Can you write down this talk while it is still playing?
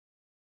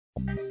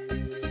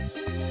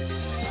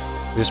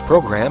This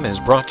program is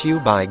brought to you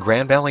by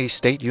Grand Valley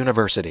State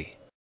University.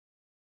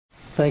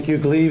 Thank you,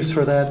 Gleaves,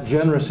 for that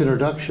generous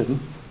introduction.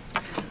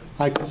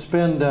 I could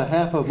spend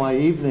half of my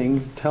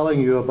evening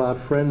telling you about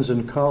friends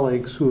and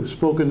colleagues who have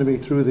spoken to me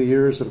through the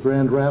years of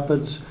Grand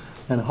Rapids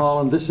and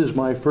Holland. This is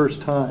my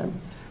first time,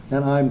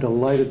 and I'm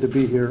delighted to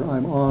be here.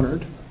 I'm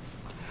honored.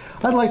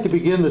 I'd like to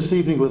begin this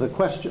evening with a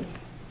question.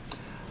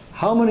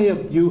 How many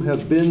of you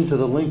have been to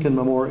the Lincoln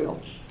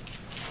Memorial?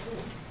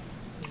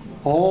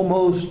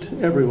 Almost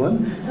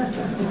everyone.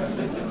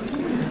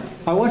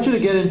 I want you to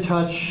get in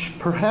touch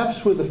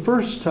perhaps with the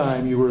first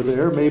time you were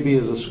there, maybe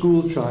as a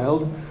school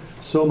child.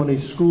 So many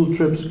school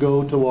trips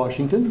go to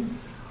Washington.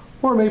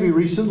 Or maybe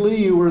recently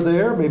you were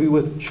there, maybe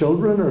with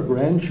children or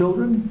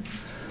grandchildren.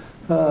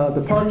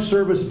 The Park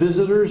Service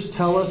visitors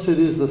tell us it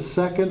is the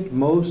second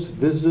most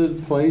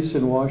visited place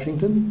in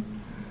Washington,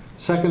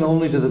 second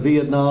only to the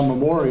Vietnam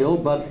Memorial,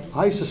 but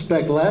I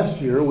suspect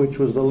last year, which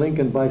was the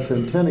Lincoln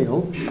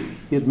Bicentennial,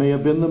 it may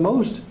have been the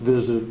most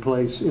visited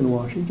place in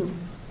Washington.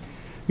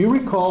 You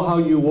recall how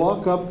you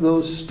walk up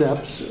those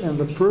steps and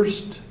the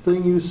first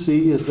thing you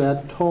see is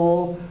that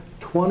tall,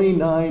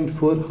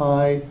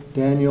 29-foot-high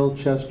Daniel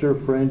Chester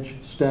French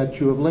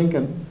statue of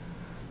Lincoln.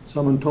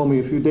 Someone told me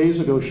a few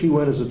days ago she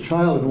went as a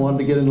child and wanted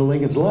to get into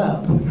Lincoln's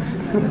lap.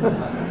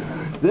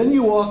 Then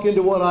you walk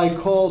into what I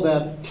call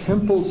that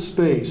temple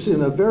space.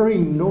 In a very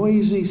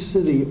noisy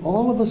city,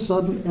 all of a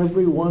sudden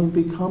everyone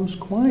becomes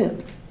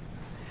quiet.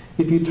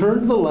 If you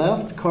turn to the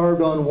left,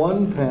 carved on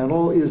one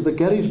panel is the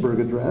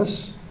Gettysburg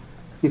Address.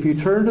 If you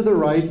turn to the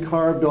right,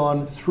 carved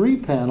on 3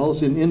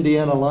 panels in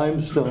Indiana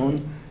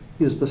limestone,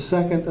 is the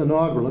second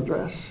inaugural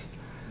address.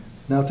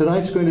 Now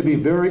tonight's going to be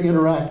very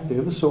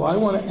interactive, so I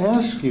want to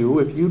ask you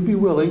if you'd be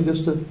willing,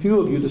 just a few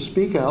of you, to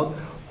speak out.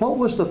 What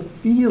was the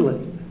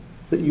feeling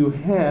that you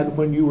had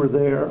when you were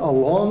there a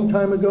long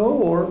time ago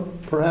or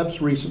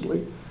perhaps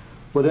recently?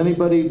 Would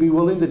anybody be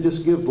willing to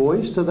just give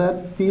voice to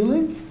that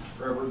feeling?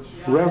 Reverence.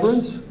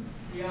 Reverence?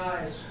 The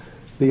eyes.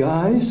 The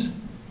eyes?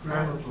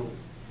 Memorable.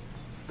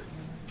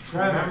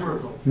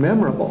 Memorable.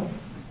 Memorable.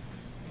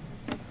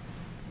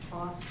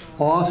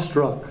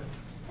 Awestruck.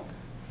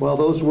 Well,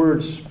 those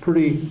words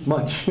pretty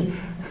much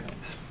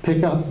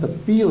pick up the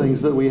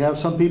feelings that we have.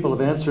 Some people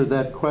have answered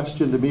that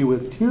question to me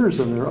with tears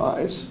in their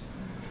eyes.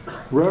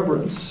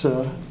 Reverence,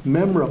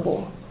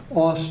 memorable,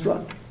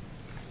 awestruck.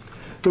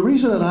 The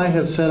reason that I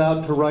have set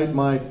out to write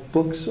my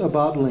books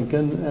about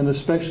Lincoln, and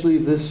especially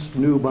this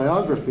new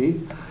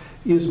biography,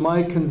 is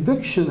my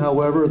conviction,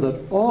 however,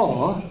 that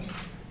awe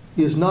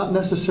is not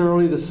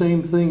necessarily the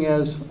same thing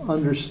as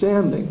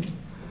understanding.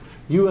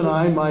 You and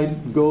I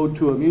might go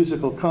to a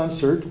musical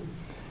concert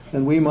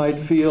and we might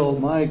feel,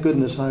 my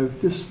goodness,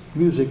 this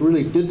music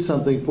really did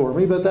something for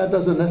me, but that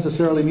doesn't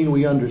necessarily mean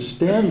we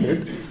understand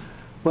it.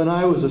 When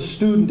I was a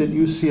student at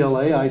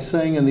UCLA, I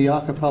sang in the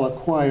a cappella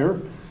choir.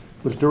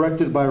 It was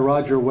directed by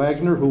Roger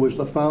Wagner, who was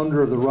the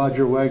founder of the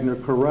Roger Wagner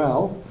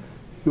Chorale.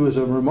 It was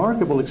a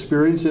remarkable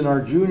experience. In our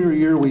junior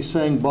year, we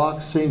sang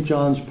Bach's St.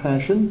 John's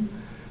Passion.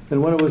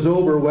 And when it was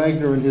over,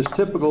 Wagner, in his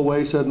typical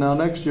way, said, now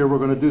next year we're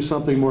going to do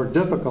something more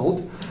difficult.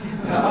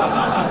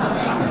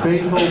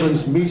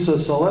 Beethoven's Missa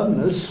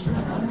Solemnis.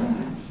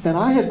 And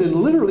I had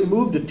been literally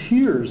moved to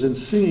tears in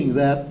singing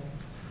that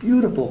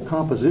beautiful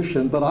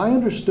composition, but I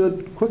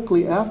understood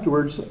quickly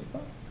afterwards,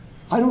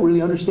 I don't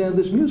really understand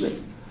this music.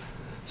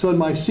 So in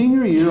my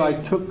senior year, I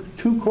took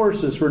 2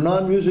 courses for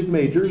non-music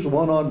majors,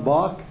 one on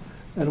Bach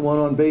and one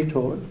on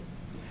Beethoven.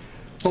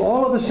 Well,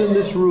 all of us in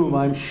this room,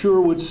 I'm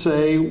sure, would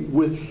say,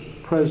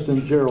 with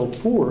President Gerald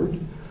Ford,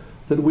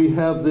 that we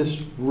have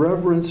this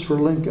reverence for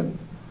Lincoln.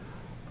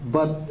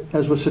 But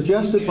as was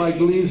suggested by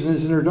Gleaves in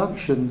his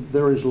introduction,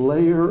 there is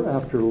layer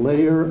after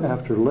layer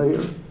after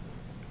layer.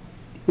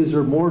 Is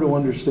there more to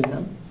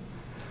understand?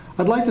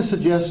 I'd like to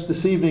suggest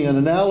this evening an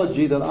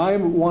analogy that I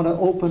want to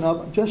open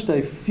up just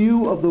a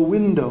few of the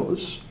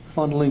windows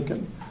on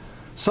Lincoln.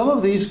 Some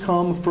of these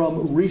come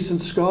from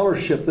recent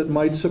scholarship that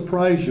might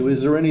surprise you.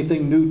 Is there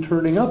anything new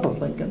turning up of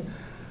Lincoln?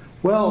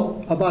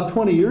 Well, about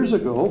 20 years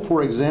ago,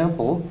 for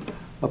example,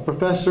 a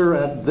professor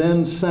at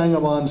then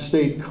Sangamon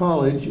State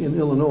College in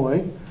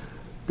Illinois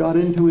got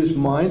into his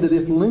mind that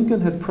if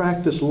Lincoln had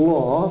practiced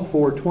law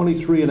for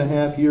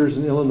 23.5 years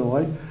in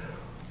Illinois,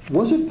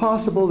 was it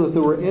possible that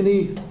there were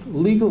any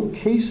legal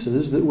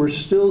cases that were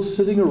still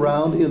sitting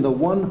around in the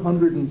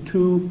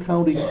 102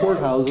 county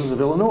courthouses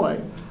of Illinois?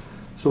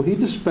 So he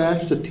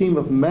dispatched a team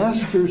of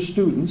master's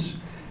students,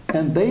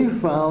 and they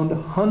found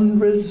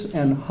hundreds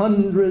and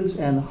hundreds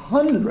and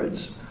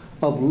hundreds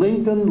of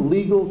Lincoln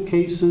legal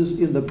cases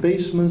in the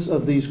basements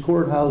of these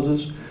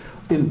courthouses.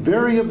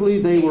 Invariably,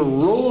 they were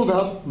rolled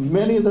up.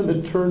 Many of them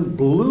had turned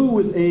blue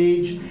with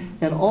age,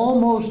 and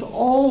almost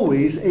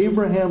always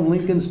Abraham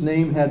Lincoln's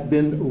name had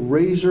been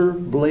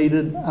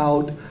razor-bladed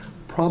out,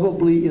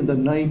 probably in the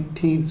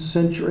 19th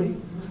century.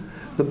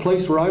 The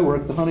place where I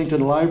work, the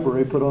Huntington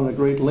Library, put on a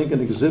great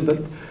Lincoln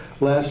exhibit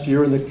last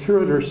year, and the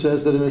curator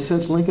says that in a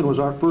sense Lincoln was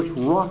our first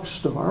rock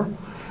star,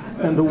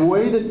 and the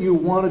way that you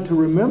wanted to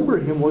remember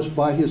him was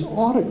by his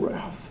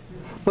autograph.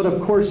 But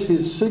of course,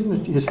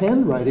 his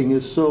handwriting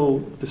is so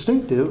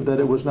distinctive that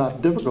it was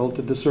not difficult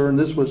to discern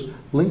this was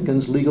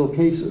Lincoln's legal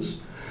cases.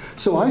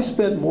 So I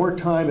spent more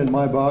time in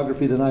my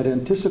biography than I'd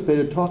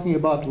anticipated talking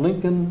about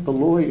Lincoln the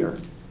lawyer.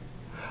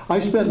 I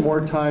spent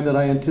more time than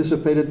I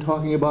anticipated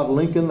talking about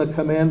Lincoln the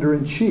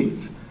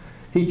commander-in-chief.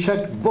 He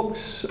checked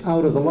books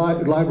out of the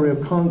Library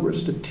of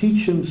Congress to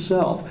teach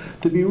himself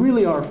to be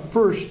really our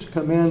first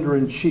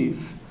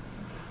commander-in-chief.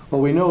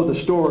 Well, we know the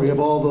story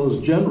of all those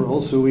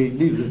generals who he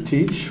needed to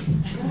teach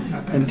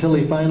until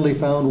he finally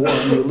found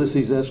one,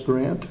 Ulysses S.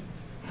 Grant.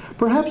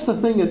 Perhaps the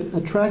thing that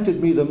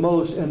attracted me the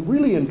most and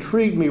really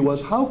intrigued me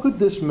was how could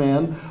this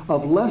man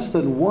of less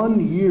than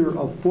 1 year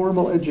of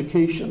formal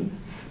education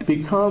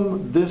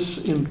become this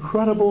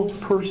incredible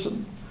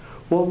person?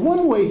 Well,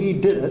 one way he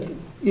did it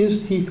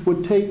is he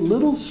would take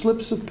little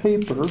slips of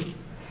paper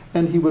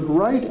and he would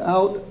write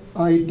out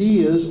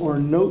ideas or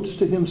notes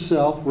to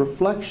himself,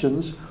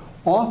 reflections,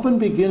 often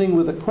beginning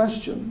with a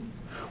question.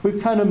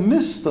 We've kind of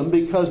missed them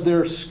because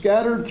they're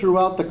scattered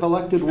throughout the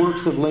collected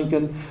works of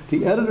Lincoln.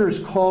 The editors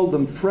called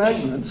them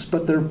fragments,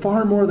 but they're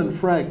far more than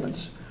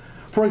fragments.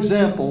 For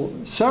example,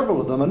 several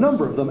of them, a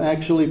number of them,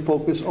 actually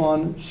focus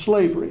on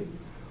slavery.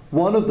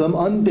 One of them,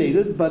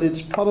 undated, but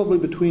it's probably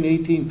between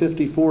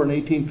 1854 and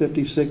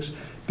 1856,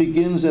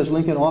 begins, as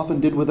Lincoln often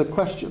did, with a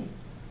question.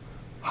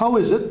 How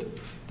is it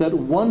that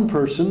one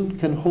person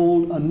can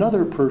hold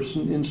another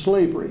person in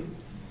slavery?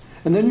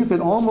 And then you can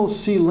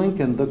almost see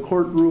Lincoln, the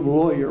courtroom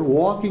lawyer,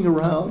 walking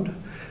around,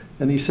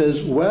 and he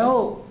says,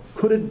 well,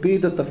 could it be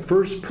that the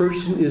first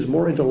person is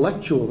more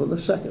intellectual than the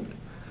second?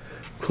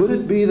 Could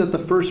it be that the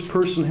first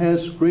person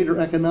has greater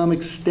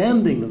economic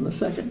standing than the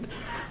second?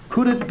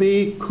 Could it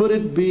be, could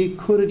it be,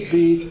 could it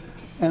be?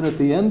 And at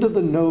the end of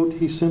the note,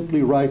 he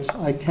simply writes,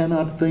 I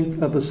cannot think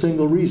of a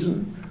single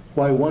reason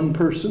why one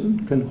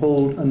person can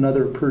hold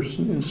another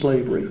person in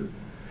slavery.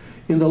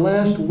 In the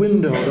last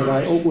window that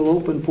I will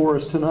open for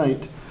us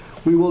tonight,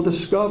 we will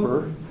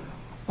discover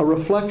a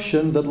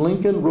reflection that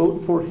Lincoln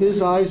wrote for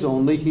his eyes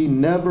only. He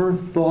never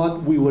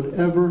thought we would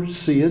ever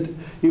see it.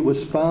 It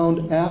was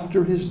found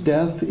after his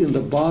death in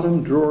the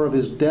bottom drawer of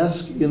his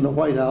desk in the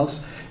White House,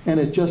 and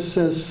it just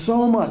says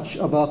so much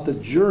about the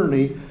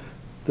journey,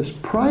 this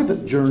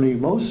private journey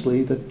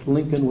mostly, that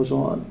Lincoln was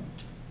on.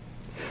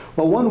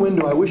 Well, one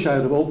window I wish I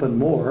had opened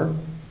more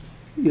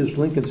is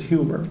Lincoln's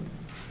humor.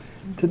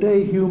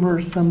 Today,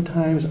 humor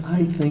sometimes,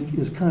 I think,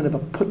 is kind of a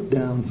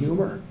put-down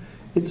humor.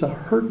 It's a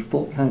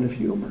hurtful kind of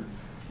humor.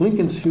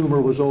 Lincoln's humor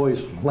was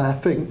always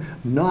laughing,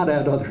 not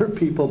at other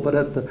people, but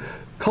at the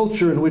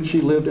culture in which he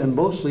lived, and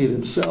mostly at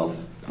himself.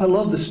 I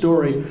love the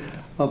story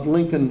of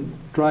Lincoln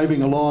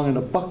driving along in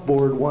a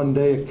buckboard one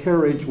day, a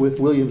carriage with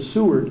William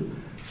Seward.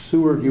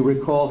 Seward, you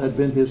recall, had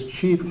been his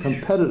chief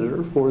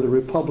competitor for the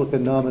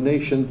Republican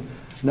nomination.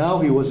 Now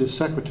he was his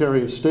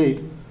Secretary of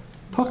State.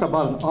 Talk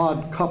about an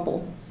odd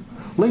couple.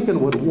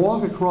 Lincoln would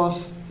walk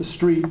across the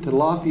street to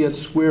Lafayette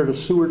Square to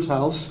Seward's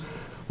house.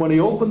 When he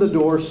opened the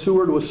door,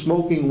 Seward was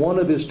smoking one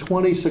of his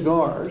 20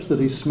 cigars that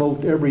he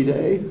smoked every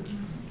day.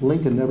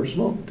 Lincoln never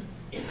smoked.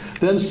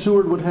 Then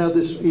Seward would have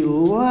this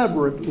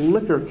elaborate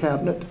liquor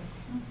cabinet.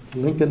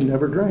 Lincoln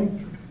never drank.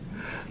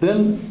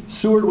 Then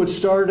Seward would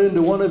start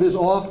into one of his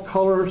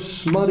off-color,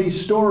 smutty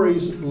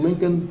stories.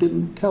 Lincoln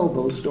didn't tell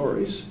those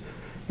stories.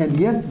 And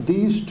yet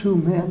these two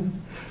men,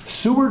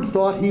 Seward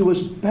thought he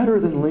was better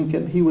than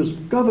Lincoln. He was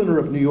governor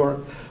of New York,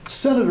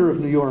 senator of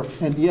New York,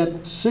 and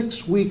yet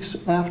 6 weeks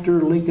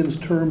after Lincoln's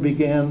term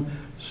began,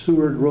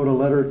 Seward wrote a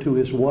letter to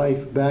his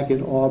wife back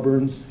in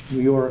Auburn,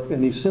 New York,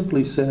 and he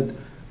simply said,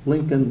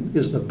 Lincoln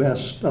is the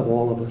best of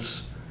all of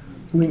us.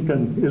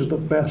 Lincoln is the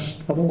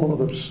best of all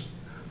of us.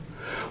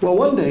 Well,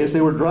 one day as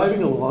they were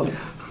driving along,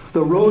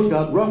 the road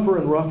got rougher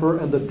and rougher,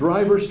 and the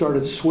driver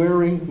started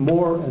swearing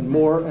more and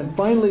more, and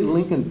finally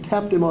Lincoln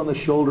tapped him on the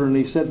shoulder and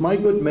he said, my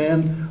good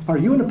man, are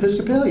you an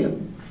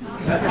Episcopalian?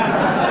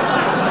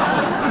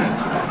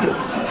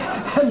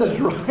 And the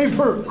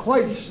driver,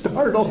 quite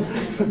startled,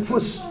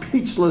 was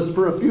speechless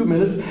for a few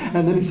minutes,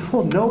 and then he said,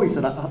 oh no, he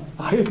said,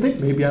 I think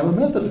maybe I'm a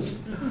Methodist.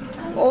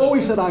 Oh,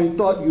 he said, I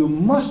thought you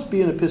must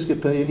be an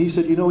Episcopalian. He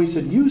said, you know, he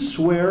said, you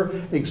swear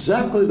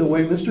exactly the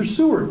way Mr.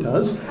 Seward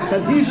does,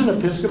 and he's an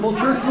Episcopal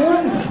church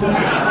warden.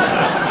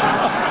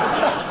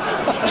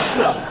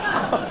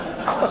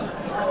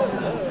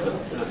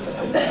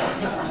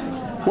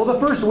 Well, the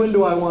first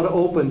window I want to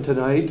open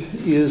tonight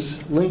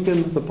is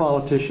Lincoln the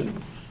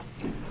politician.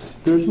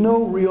 There's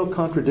no real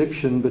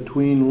contradiction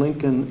between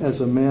Lincoln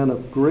as a man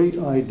of great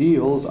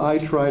ideals. I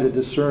try to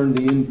discern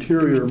the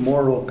interior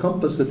moral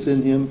compass that's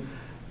in him,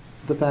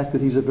 the fact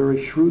that he's a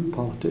very shrewd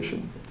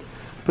politician.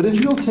 But if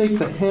you'll take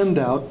the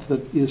handout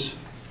that is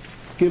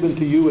given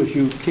to you as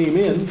you came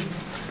in,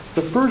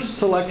 the first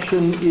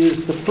selection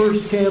is the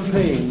first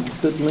campaign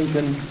that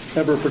Lincoln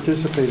ever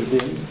participated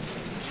in.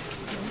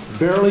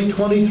 Barely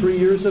 23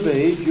 years of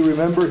age, you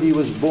remember he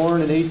was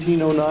born in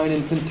 1809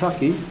 in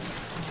Kentucky,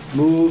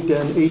 moved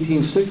in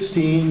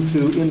 1816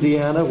 to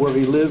Indiana where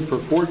he lived for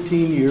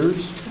 14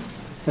 years,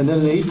 and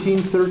then in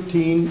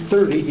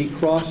 1830 he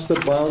crossed the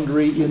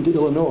boundary into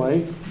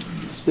Illinois,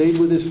 stayed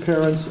with his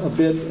parents a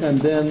bit, and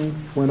then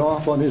went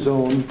off on his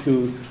own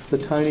to the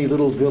tiny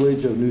little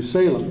village of New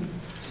Salem.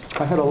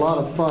 I had a lot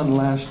of fun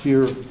last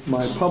year.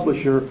 My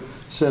publisher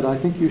said, I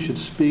think you should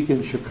speak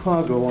in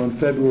Chicago on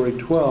February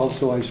 12th,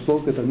 so I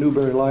spoke at the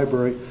Newberry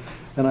Library,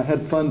 and I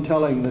had fun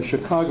telling the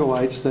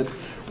Chicagoites that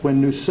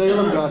when New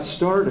Salem got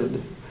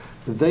started,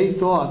 they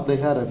thought they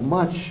had a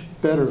much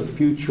better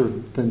future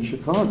than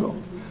Chicago.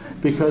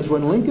 Because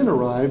when Lincoln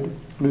arrived,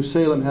 New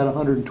Salem had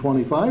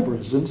 125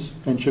 residents,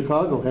 and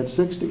Chicago had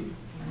 60.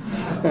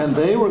 And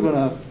they were going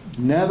to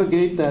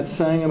navigate that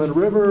Sangamon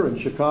River, and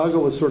Chicago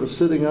was sort of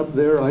sitting up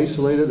there,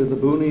 isolated in the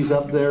boonies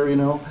up there, you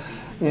know.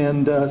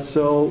 And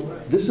so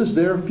this is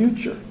their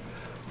future.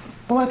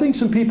 Well, I think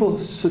some people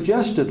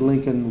suggested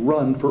Lincoln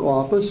run for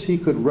office. He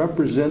could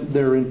represent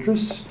their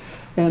interests.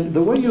 And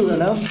the way you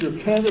announced your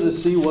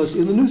candidacy was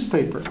in the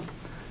newspaper.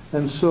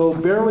 And so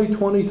barely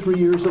 23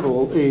 years of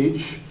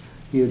age,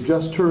 he had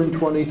just turned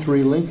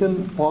 23,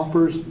 Lincoln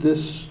offers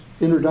this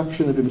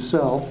introduction of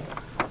himself.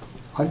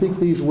 I think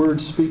these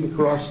words speak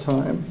across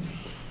time.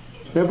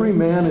 Every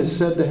man is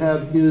said to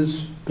have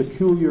his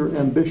peculiar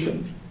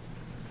ambition.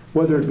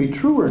 Whether it be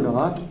true or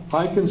not,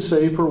 I can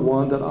say for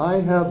one that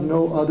I have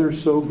no other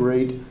so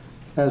great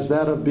as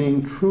that of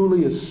being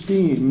truly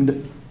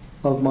esteemed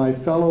of my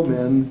fellow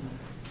men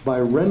by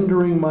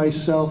rendering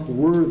myself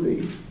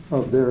worthy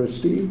of their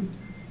esteem.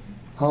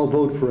 I'll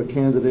vote for a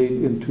candidate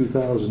in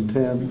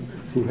 2010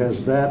 who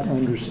has that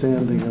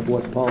understanding of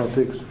what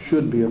politics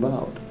should be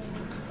about.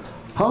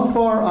 How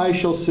far I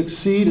shall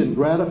succeed in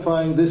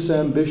gratifying this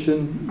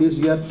ambition is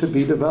yet to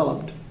be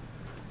developed.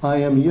 I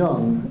am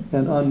young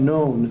and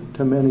unknown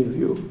to many of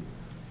you.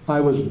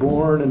 I was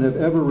born and have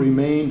ever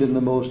remained in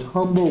the most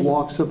humble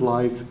walks of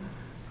life.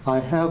 I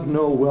have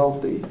no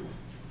wealthy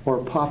or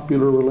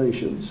popular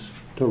relations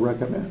to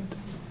recommend.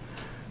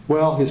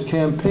 Well, his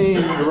campaign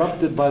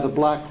interrupted by the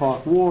Black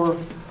Hawk War,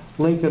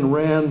 Lincoln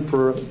ran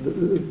for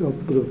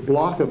the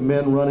block of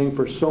men running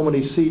for so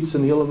many seats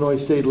in the Illinois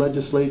State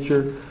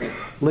Legislature.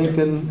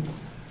 Lincoln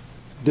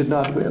did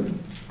not win.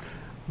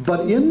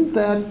 But in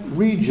that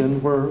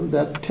region,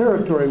 that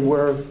territory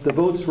where the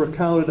votes were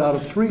counted, out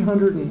of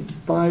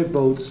 305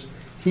 votes,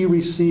 he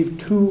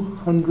received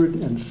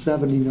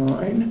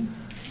 279,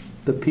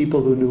 the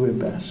people who knew him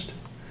best.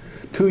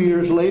 2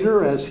 years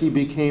later, as he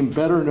became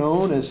better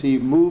known, as he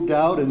moved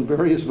out in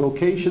various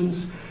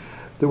vocations,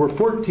 there were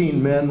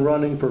 14 men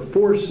running for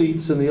 4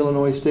 seats in the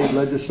Illinois State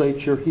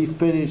Legislature. He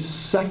finished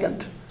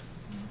second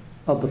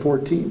of the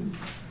 14.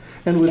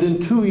 And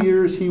within 2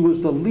 years, he was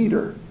the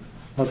leader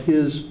of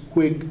his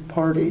Whig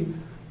Party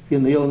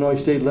in the Illinois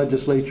State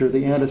Legislature,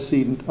 the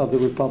antecedent of the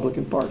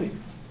Republican Party.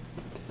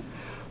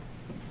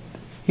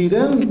 He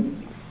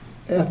then,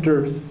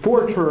 after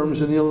 4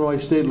 terms in the Illinois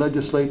State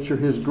Legislature,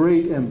 his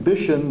great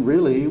ambition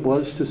really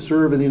was to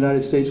serve in the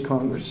United States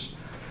Congress.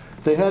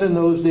 They had in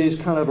those days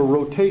kind of a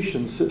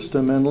rotation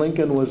system, and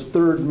Lincoln was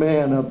third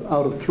man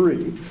out of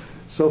 3.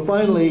 So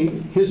finally,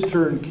 his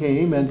turn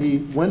came, and he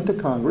went to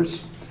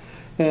Congress,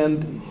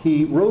 and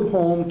he wrote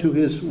home to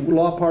his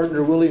law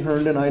partner, Willie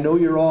Herndon, I know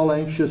you're all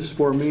anxious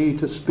for me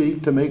to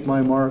speak, to make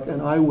my mark,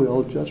 and I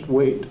will, just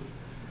wait.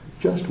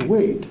 Just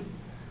wait.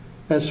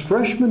 As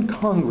freshman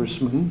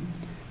congressman,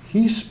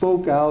 he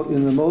spoke out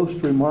in the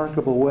most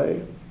remarkable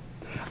way.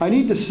 I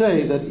need to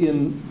say that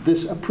in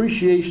this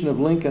appreciation of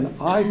Lincoln,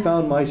 I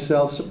found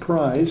myself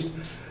surprised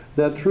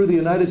that through the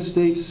United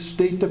States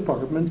State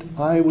Department,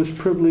 I was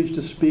privileged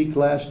to speak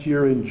last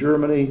year in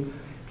Germany,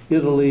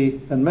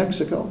 Italy, and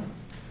Mexico.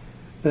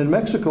 And in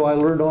Mexico, I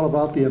learned all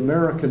about the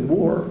American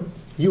War.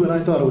 You and I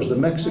thought it was the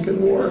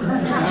Mexican War.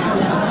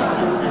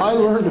 I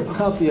learned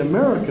about the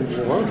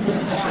American War,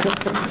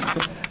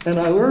 and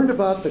I learned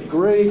about the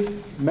great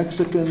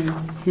Mexican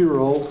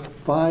hero,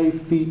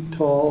 5 feet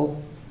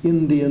tall,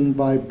 Indian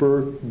by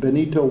birth,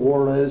 Benito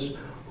Juarez,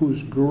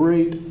 whose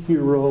great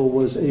hero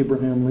was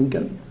Abraham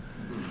Lincoln.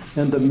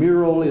 And the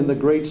mural in the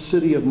great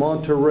city of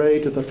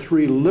Monterrey to the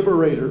 3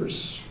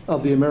 liberators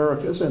of the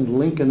Americas, and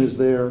Lincoln is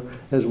there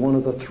as one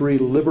of the 3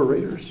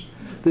 liberators.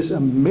 This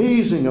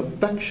amazing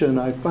affection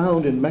I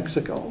found in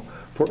Mexico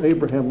for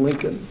Abraham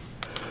Lincoln.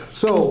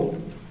 So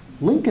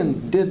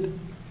Lincoln did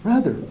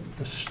rather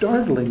a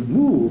startling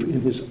move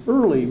in his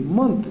early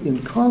month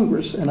in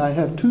Congress, and I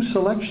have 2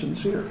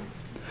 selections here.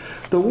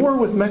 The war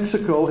with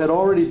Mexico had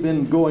already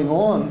been going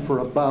on for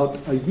about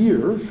a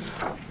year,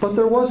 but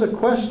there was a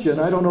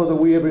question, I don't know that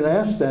we ever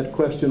asked that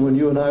question when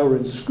you and I were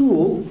in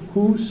school,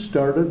 who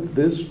started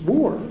this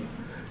war?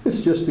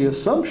 It's just the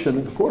assumption,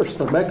 of course,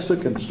 the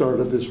Mexicans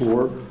started this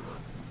war.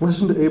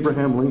 Listen to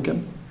Abraham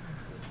Lincoln.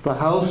 The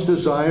House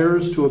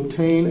desires to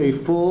obtain a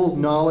full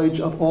knowledge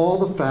of all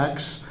the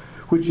facts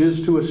which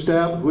to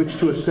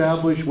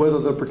establish whether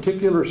the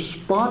particular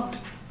spot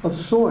of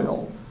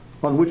soil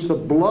on which the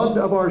blood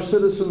of our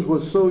citizens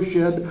was so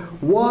shed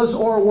was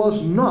or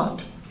was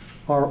not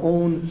our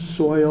own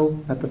soil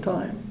at the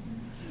time.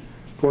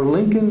 For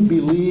Lincoln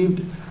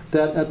believed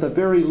that at the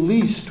very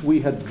least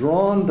we had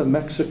drawn the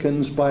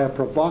Mexicans by a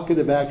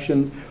provocative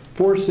action,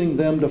 forcing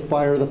them to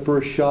fire the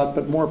first shot,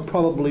 but more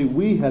probably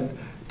we had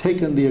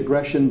taken the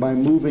aggression by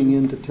moving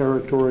into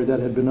territory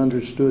that had been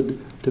understood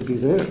to be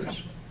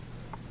theirs.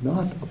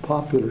 Not a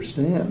popular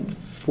stand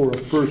for a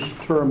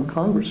first-term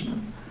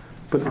congressman.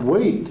 But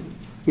wait,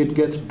 it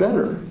gets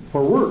better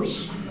or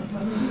worse.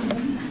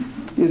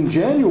 In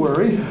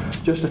January,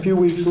 just a few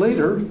weeks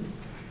later,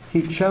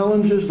 he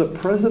challenges the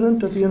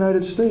President of the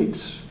United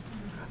States.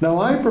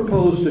 Now, I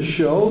propose to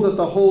show that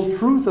the whole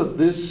truth of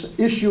this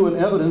issue and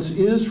evidence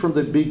is, from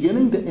the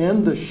beginning to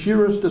end, the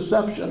sheerest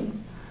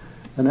deception.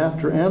 And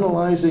after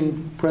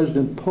analyzing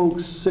President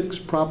Polk's 6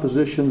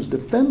 propositions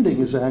defending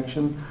his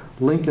action,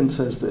 Lincoln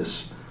says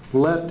this: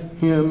 "Let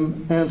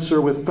him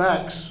answer with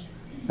facts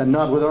and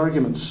not with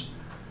arguments."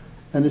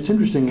 And it's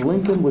interesting,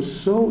 Lincoln was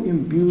so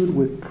imbued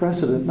with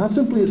precedent, not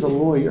simply as a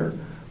lawyer,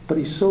 but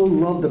he so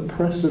loved the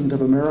precedent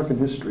of American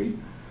history.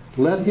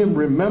 Let him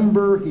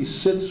remember he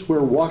sits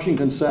where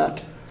Washington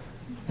sat,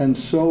 and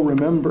so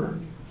remember,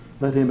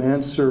 let him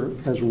answer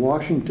as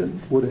Washington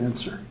would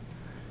answer.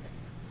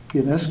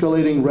 In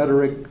escalating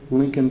rhetoric,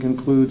 Lincoln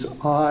concludes,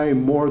 "I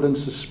more than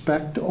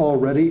suspect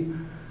already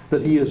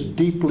that he is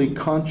deeply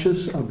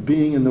conscious of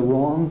being in the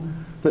wrong,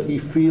 that he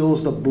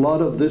feels the blood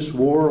of this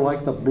war,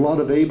 like the blood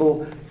of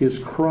Abel, is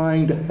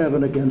crying to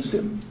heaven against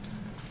him."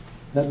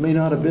 That may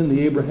not have been the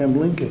Abraham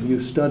Lincoln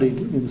you studied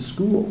in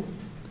school.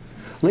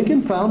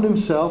 Lincoln found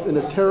himself in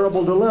a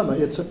terrible dilemma.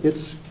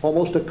 It's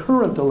almost a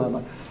current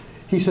dilemma.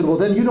 He said, "Well,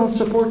 then you don't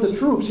support the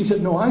troops." He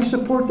said, "No, I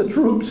support the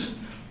troops.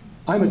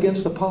 I'm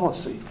against the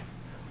policy.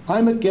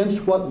 I'm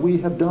against what we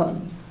have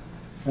done."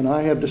 And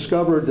I have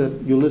discovered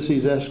that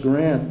Ulysses S.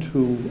 Grant,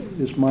 who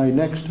is my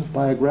next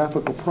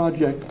biographical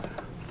project,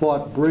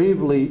 fought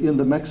bravely in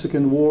the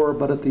Mexican War,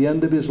 but at the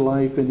end of his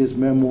life, in his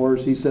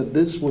memoirs, he said,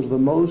 "This was the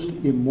most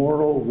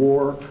immoral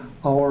war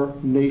our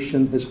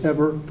nation has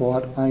ever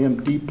fought. I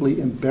am deeply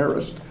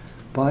embarrassed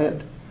by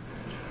it."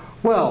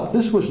 Well,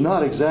 this was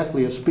not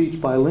exactly a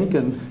speech by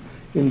Lincoln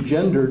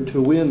engendered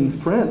to win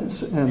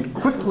friends, and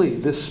quickly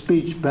this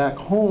speech back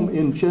home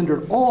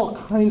engendered all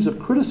kinds of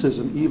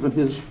criticism. Even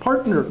his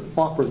partner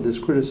offered this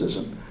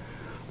criticism.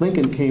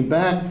 Lincoln came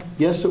back.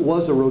 Yes, it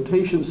was a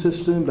rotation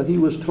system, but he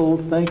was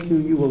told, "Thank you,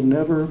 you will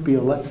never be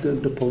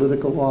elected to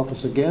political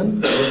office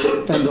again."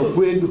 And the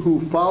Whig who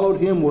followed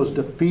him was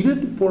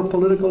defeated for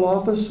political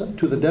office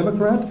to the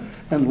Democrat,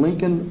 and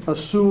Lincoln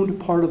assumed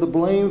part of the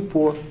blame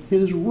for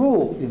his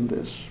role in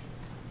this.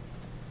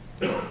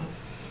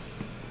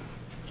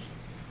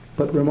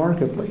 But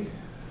remarkably,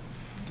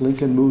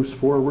 Lincoln moves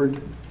forward,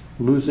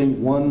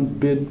 losing one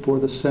bid for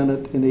the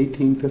Senate in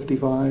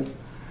 1855,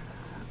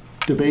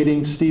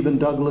 debating Stephen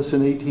Douglas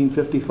in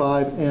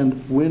 1855,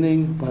 and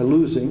winning by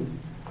losing.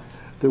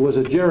 There was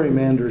a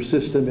gerrymander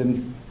system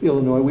in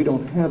Illinois. We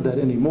don't have that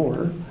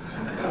anymore.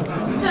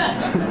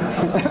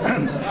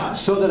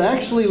 So that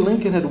actually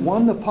Lincoln had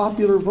won the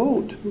popular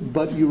vote.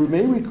 But you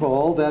may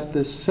recall that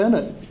the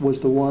Senate was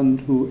the one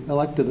who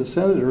elected a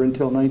senator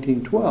until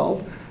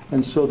 1912.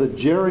 And so the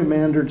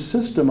gerrymandered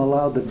system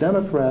allowed the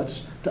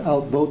Democrats to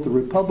outvote the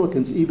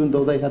Republicans, even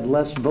though they had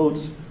less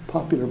votes,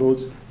 popular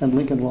votes, and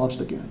Lincoln lost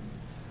again.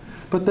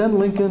 But then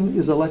Lincoln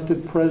is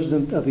elected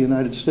President of the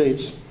United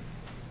States.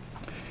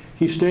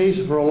 He stays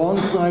for a long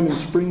time in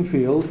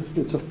Springfield.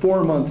 It's a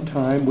 4-month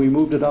time. We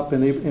moved it up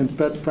in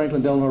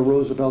Franklin Delano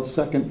Roosevelt's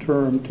second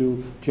term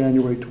to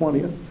January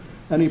 20th,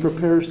 and he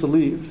prepares to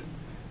leave.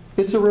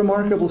 It's a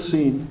remarkable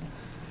scene.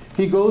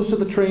 He goes to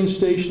the train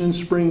station in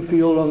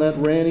Springfield on that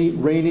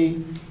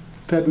rainy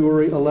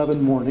February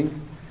 11 morning.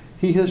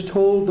 He has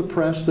told the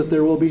press that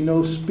there will be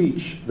no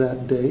speech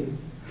that day.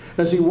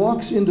 As he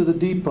walks into the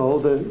depot,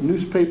 the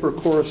newspaper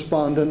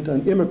correspondent,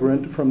 an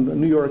immigrant from the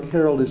New York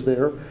Herald, is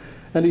there,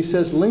 and he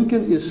says,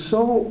 "Lincoln is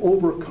so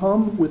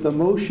overcome with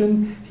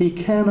emotion, he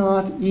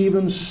cannot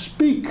even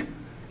speak."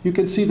 You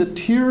can see the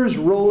tears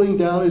rolling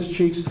down his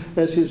cheeks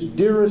as his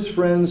dearest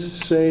friends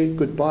say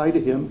goodbye to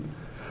him.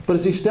 But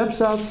as he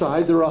steps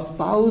outside, there are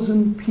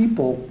 1,000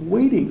 people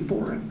waiting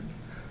for him.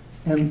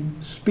 And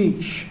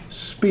speech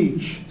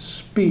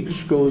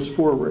goes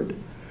forward.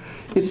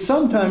 It's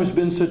sometimes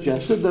been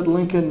suggested that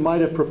Lincoln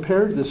might have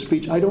prepared this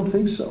speech. I don't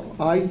think so.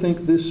 I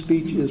think this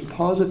speech is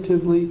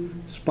positively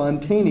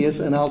spontaneous,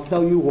 and I'll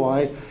tell you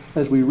why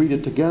as we read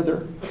it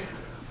together.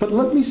 But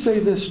let me say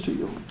this to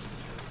you.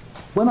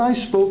 When I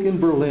spoke in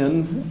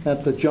Berlin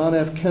at the John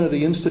F.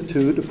 Kennedy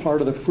Institute, a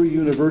part of the Free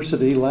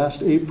University,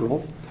 last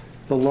April,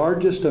 the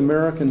largest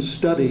American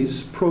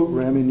studies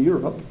program in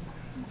Europe,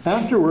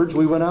 afterwards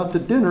we went out to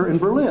dinner in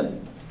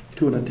Berlin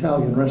to an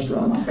Italian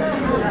restaurant.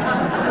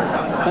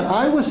 And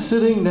I was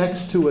sitting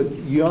next to a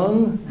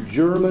young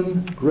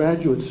German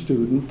graduate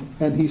student,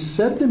 and he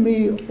said to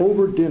me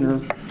over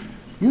dinner,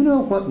 "You know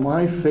what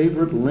my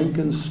favorite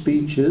Lincoln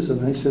speech is?"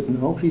 And I said,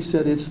 "No." He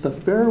said, "It's the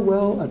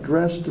farewell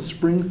address to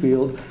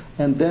Springfield."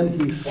 And then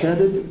he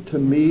said it to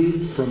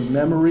me from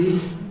memory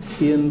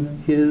in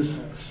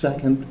his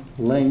second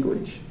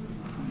language.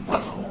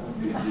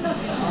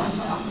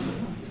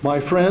 My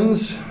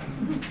friends,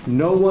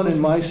 no one in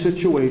my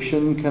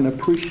situation can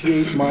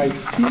appreciate my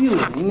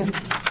feeling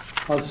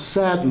of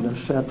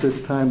sadness at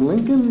this time.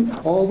 Lincoln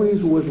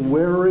always was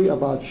wary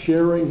about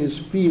sharing his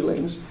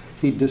feelings.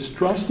 He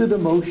distrusted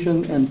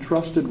emotion and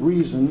trusted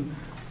reason,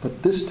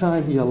 but this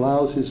time he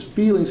allows his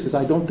feelings, because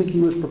I don't think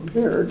he was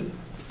prepared,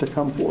 to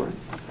come forth.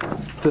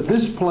 To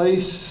this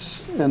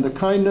place and the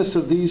kindness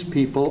of these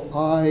people,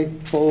 I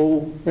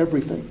owe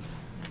everything.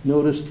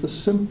 Notice the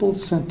simple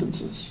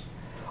sentences.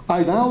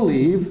 I now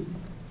leave,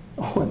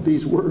 and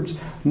these words,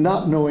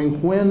 not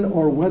knowing when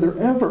or whether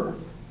ever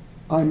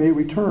I may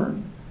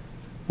return,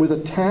 with a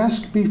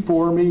task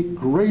before me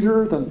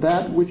greater than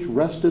that which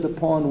rested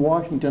upon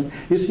Washington.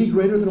 Is he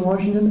greater than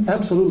Washington?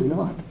 Absolutely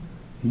not.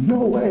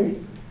 No way.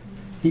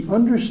 He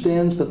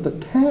understands that the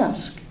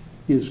task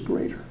is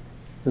greater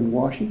than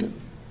Washington.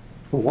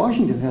 Well,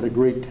 Washington had a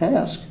great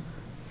task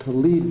to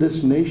lead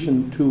this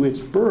nation to its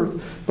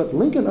birth, but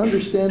Lincoln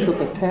understands that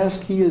the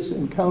task he is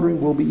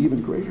encountering will be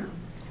even greater.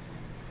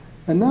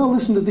 And now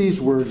listen to these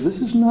words.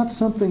 This is not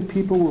something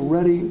people were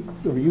ready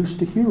or used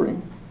to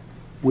hearing.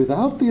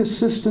 Without the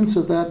assistance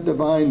of that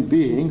divine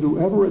being,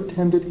 whoever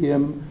attended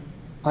him,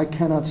 I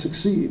cannot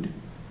succeed.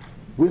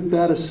 With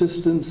that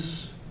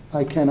assistance,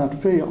 I cannot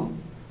fail.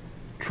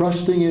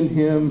 Trusting in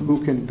him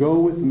who can go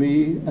with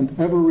me and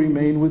ever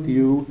remain with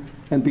you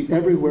and be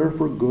everywhere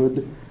for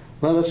good,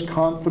 let us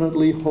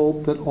confidently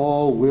hope that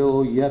all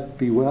will yet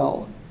be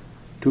well.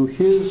 To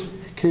his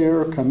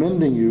care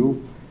commending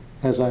you,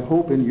 as I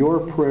hope in your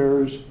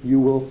prayers you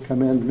will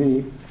commend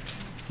me.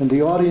 And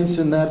the audience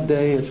in that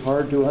day, it's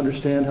hard to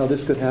understand how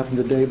this could happen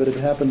today, but it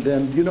happened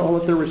then. You know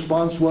what their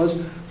response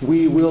was?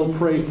 We will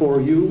pray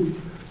for you.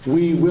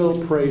 We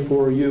will pray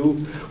for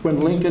you. When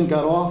Lincoln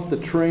got off the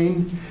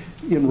train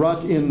in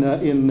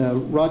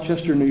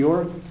Rochester, New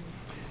York,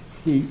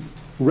 he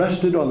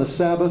rested on the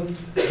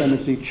Sabbath, and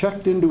as he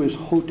checked into his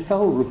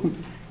hotel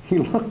room, he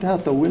looked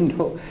out the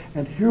window,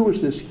 and here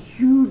was this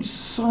huge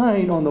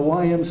sign on the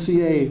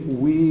YMCA,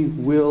 we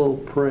will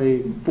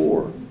pray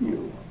for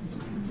you.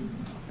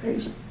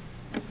 Amazing.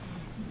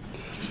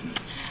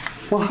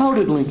 Well, how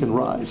did Lincoln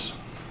rise?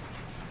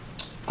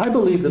 I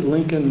believe that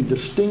Lincoln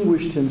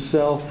distinguished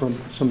himself from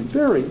some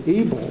very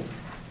able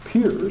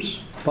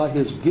peers by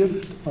his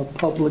gift of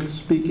public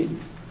speaking.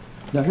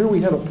 Now here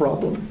we have a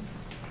problem.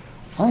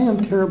 I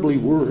am terribly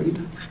worried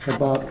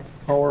about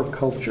our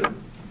culture.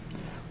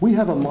 We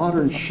have a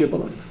modern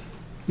shibboleth.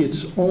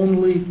 It's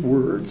only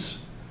words.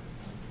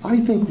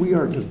 I think we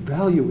are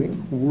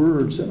devaluing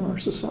words in our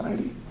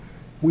society.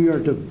 We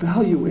are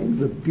devaluing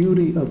the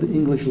beauty of the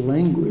English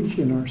language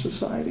in our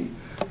society,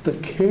 the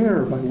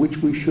care by which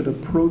we should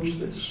approach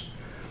this.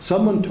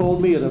 Someone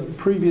told me at a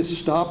previous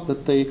stop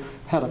that they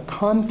had a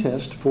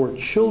contest for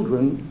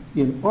children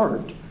in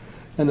art,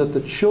 and that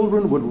the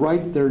children would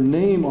write their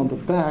name on the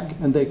back,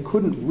 and they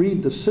couldn't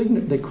read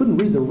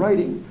the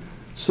writing.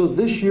 So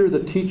this year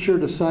the teacher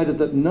decided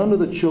that none of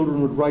the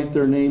children would write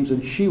their names,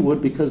 and she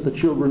would, because the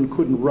children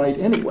couldn't write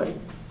anyway.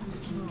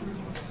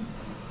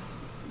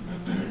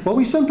 Well,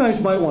 we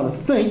sometimes might want to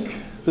think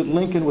that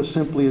Lincoln was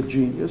simply a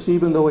genius.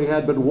 Even though he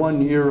had but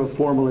 1 year of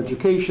formal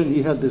education,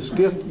 he had this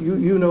gift.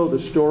 You know the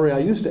story. I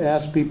used to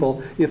ask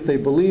people if they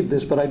believed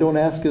this, but I don't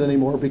ask it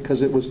anymore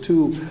because it was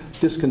too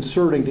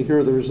disconcerting to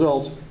hear the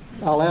results.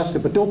 I'll ask it,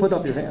 but don't put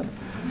up your hand.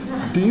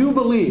 Do you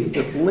believe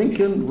that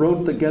Lincoln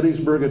wrote the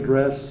Gettysburg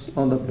Address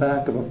on the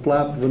back of a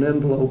flap of an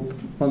envelope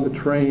on the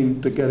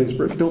train to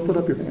Gettysburg? Don't put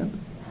up your hand.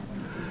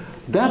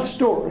 That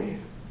story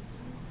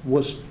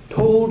was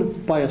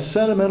told by a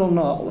sentimental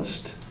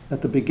novelist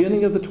at the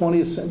beginning of the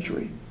 20th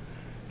century.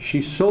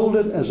 She sold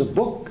it as a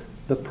book,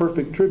 The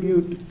Perfect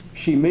Tribute.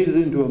 She made it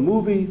into a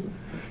movie.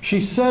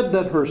 She said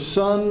that her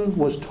son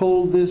was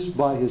told this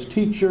by his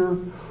teacher,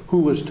 who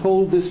was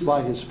told this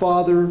by his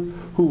father,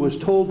 who was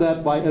told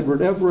that by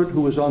Edward Everett,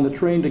 who was on the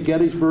train to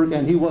Gettysburg,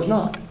 and he was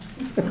not.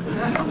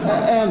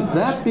 And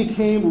that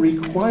became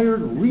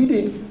required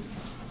reading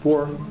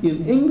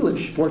in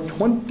English for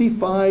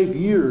 25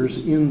 years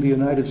in the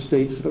United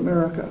States of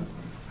America.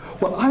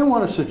 What I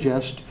want to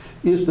suggest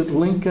is that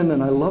Lincoln,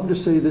 and I love to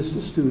say this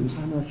to students,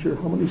 I'm not sure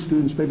how many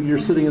students, maybe you're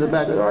sitting in the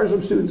back, there are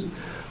some students,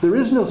 there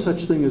is no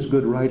such thing as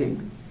good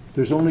writing.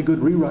 There's only good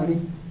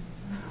rewriting.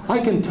 I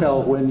can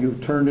tell when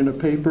you've turned in a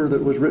paper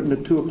that was written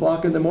at 2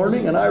 o'clock in the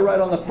morning, and I write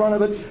on the front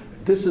of it,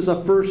 this is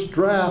a first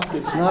draft,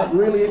 it's not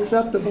really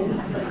acceptable.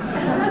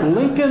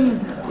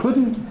 Lincoln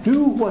couldn't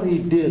do what he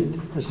did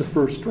as a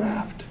first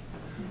draft.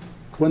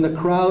 When the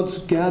crowds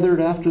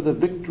gathered after the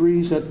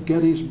victories at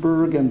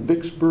Gettysburg and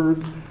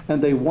Vicksburg,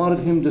 and they wanted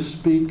him to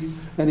speak,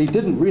 and he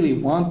didn't really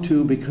want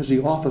to because he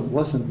often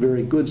wasn't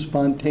very good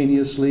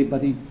spontaneously,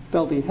 but he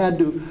felt he had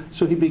to,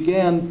 so he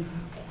began,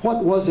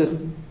 what was it,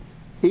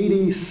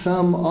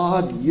 80-some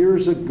odd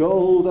years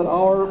ago that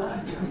our,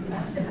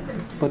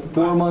 but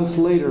 4 months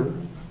later,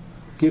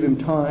 give him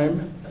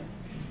time,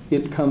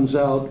 it comes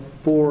out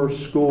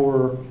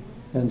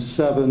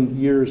fourscore-and-7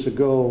 years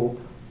ago,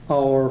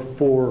 our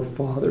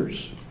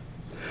forefathers.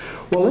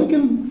 Well,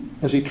 Lincoln,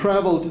 as he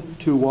traveled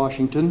to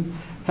Washington,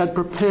 had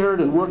prepared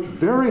and worked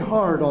very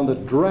hard on the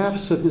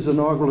drafts of his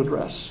inaugural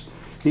address.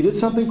 He did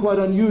something quite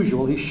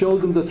unusual. He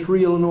showed them the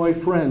 3 Illinois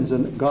Friends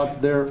and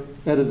got their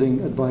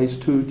editing advice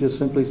too, just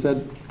simply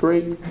said,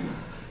 great.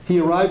 He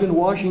arrived in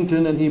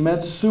Washington and he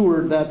met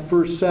Seward that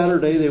first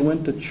Saturday. They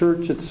went to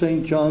church at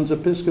St. John's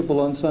Episcopal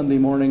on Sunday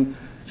morning.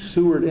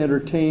 Seward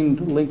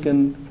entertained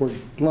Lincoln for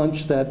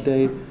lunch that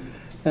day.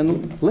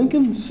 And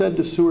Lincoln said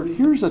to Seward,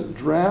 here's a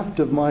draft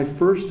of my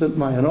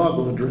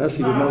inaugural address.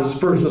 He didn't know it was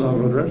his first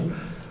inaugural address.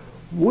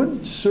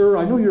 Would, sir,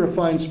 I know you're a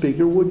fine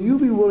speaker, would you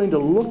be willing to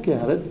look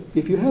at it?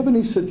 If you have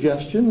any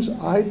suggestions,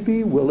 I'd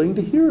be willing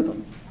to hear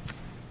them.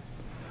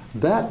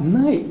 That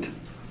night,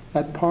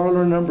 at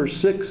parlor number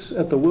 6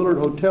 at the Willard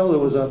Hotel, there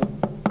was a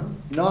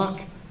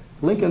knock.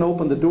 Lincoln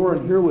opened the door,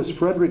 and here was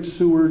Frederick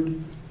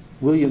Seward,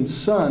 William's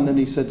son, and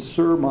he said,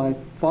 sir, my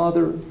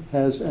father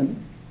has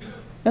an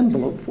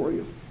envelope for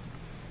you.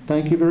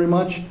 Thank you very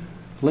much.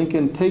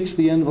 Lincoln takes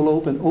the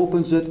envelope and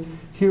opens it.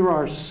 Here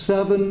are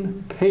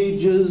 7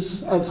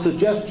 pages of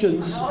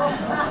suggestions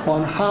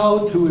on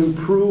how to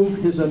improve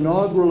his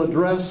inaugural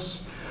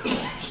address.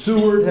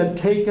 Seward had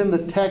taken the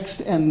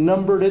text and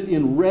numbered it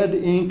in red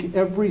ink,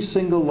 every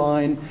single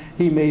line.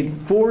 He made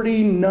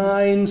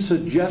 49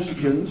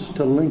 suggestions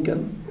to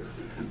Lincoln.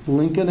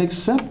 Lincoln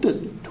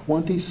accepted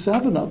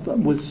 27 of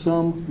them with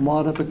some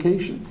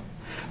modification.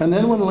 And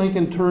then when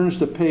Lincoln turns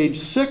to page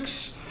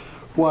 6,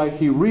 why,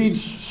 he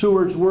reads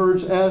Seward's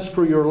words, as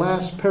for your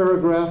last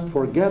paragraph,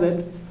 forget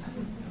it.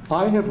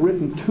 I have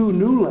written 2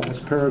 new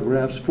last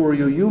paragraphs for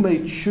you. You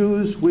may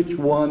choose which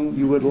one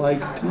you would like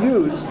to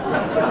use.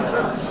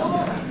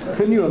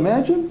 Can you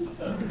imagine?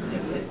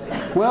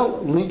 Well,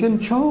 Lincoln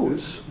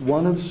chose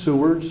one of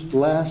Seward's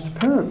last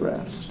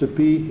paragraphs to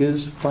be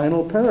his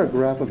final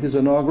paragraph of his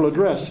inaugural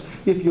address.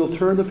 If you'll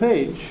turn the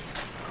page.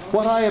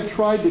 What I have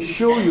tried to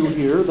show you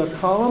here, the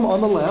column on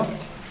the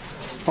left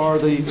are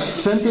the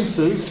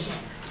sentences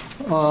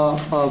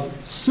of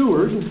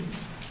Seward,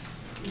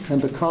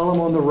 and the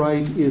column on the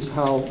right is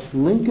how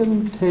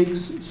Lincoln takes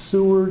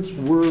Seward's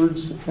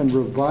words and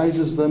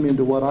revises them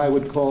into what I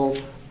would call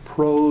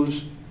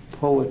prose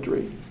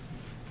poetry.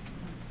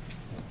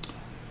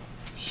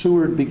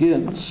 Seward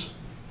begins,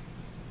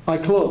 I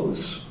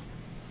close.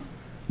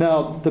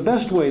 Now, the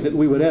best way that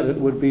we would edit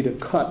would be to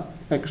cut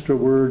extra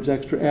words,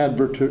 extra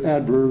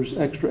adverbs,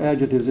 extra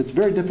adjectives. It's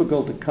very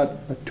difficult to cut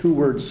a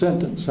 2-word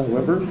sentence,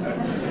 however.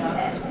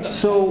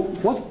 So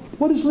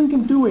what is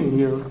Lincoln doing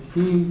here?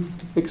 He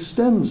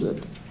extends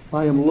it.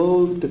 I am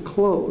loath to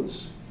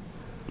close.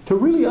 To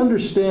really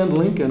understand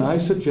Lincoln, I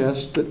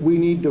suggest that we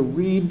need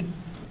to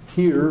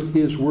hear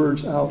his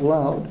words out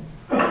loud.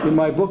 In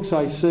my books,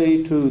 I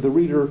say to the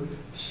reader,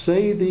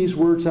 say these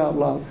words out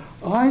loud.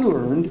 I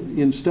learned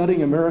in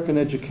studying American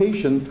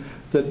education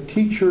that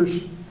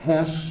teachers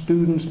asked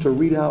students to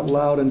read out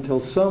loud until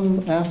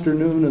some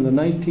afternoon in the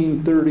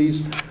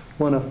 1930s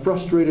when a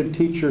frustrated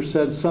teacher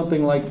said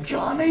something like,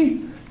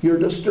 Johnny, you're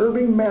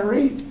disturbing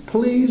Mary.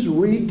 Please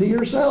read to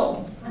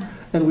yourself.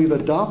 And we've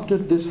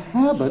adopted this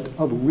habit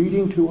of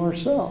reading to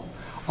ourselves.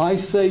 I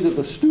say that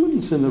the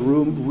students in the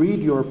room read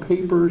your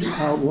papers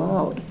out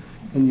loud,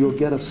 and you'll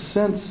get a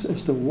sense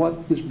as to what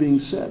is being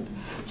said.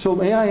 So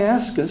may I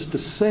ask us to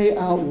say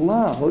out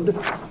loud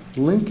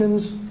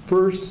Lincoln's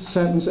first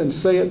sentence, and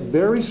say it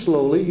very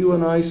slowly. You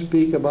and I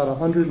speak about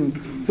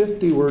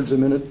 150 words a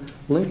minute.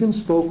 Lincoln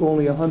spoke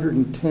only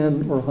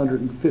 110 or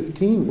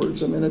 115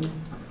 words a minute.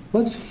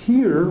 Let's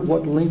hear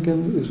what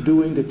Lincoln is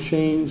doing to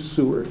change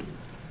Seward.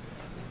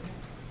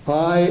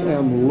 I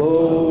am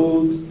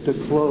loath to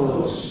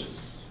close.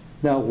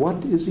 Now,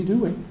 what is he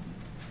doing?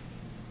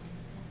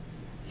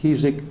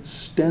 He's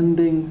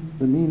extending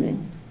the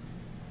meaning.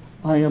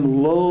 I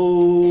am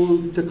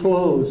loath to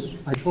close.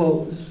 I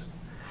close.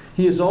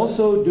 He is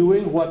also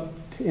doing what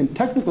in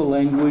technical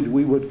language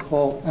we would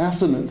call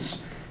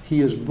assonance.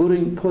 He is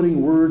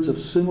putting words of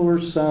similar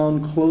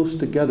sound close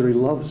together. He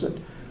loves it.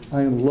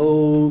 I am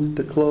loath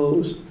to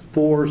close.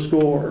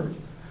 80.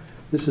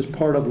 This is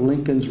part of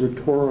Lincoln's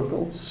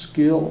rhetorical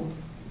skill.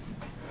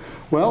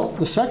 Well,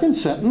 the second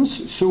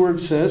sentence,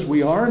 Seward says,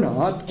 we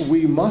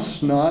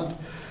must not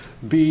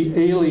be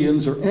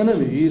aliens or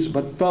enemies,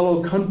 but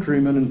fellow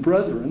countrymen and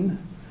brethren.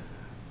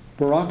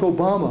 Barack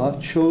Obama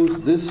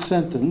chose this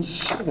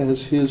sentence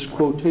as his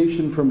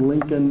quotation from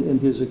Lincoln in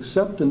his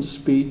acceptance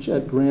speech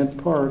at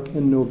Grant Park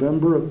in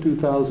November of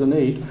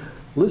 2008.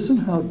 Listen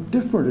how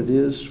different it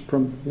is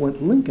from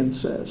what Lincoln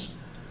says.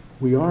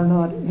 We are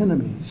not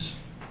enemies,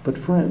 but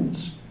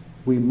friends.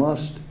 We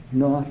must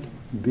not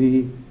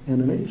be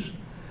enemies.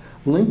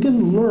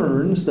 Lincoln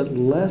learns that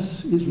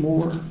less is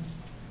more.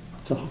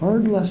 It's a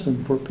hard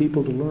lesson for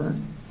people to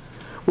learn.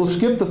 We'll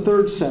skip the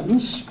third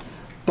sentence,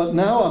 but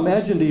now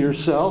imagine to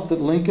yourself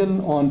that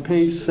Lincoln, on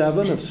page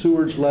 7 of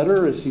Seward's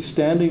letter, as he's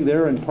standing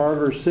there in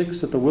parlor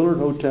 6 at the Willard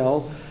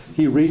Hotel,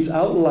 he reads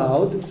out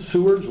loud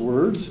Seward's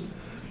words,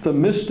 the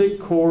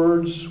mystic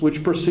chords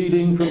which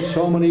proceeding from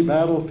so many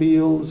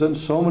battlefields and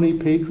so many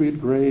patriot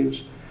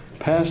graves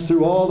pass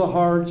through all the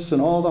hearts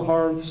and all the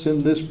hearths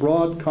in this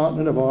broad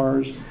continent of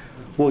ours,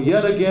 will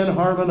yet again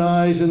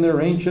harmonize in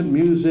their ancient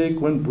music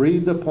when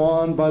breathed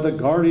upon by the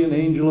guardian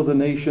angel of the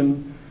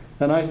nation,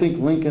 And I think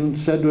Lincoln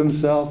said to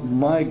himself,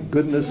 my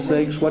goodness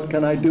sakes, what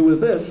can I do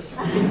with this?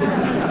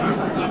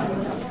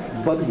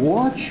 But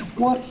watch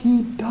what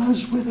he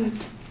does with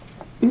it.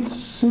 It's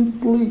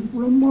simply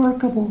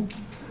remarkable.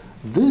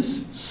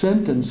 This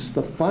sentence,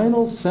 the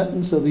final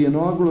sentence of the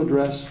inaugural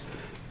address,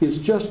 is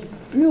just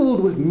filled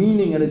with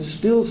meaning, and it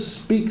still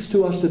speaks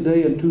to us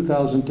today in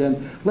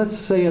 2010. Let's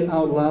say it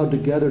out loud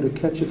together to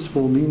catch its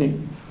full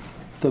meaning.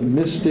 The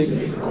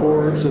mystic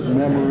chords of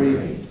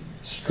memory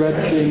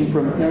stretching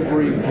from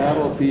every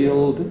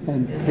battlefield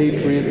and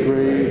patriot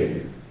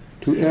grave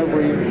to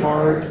every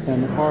heart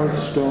and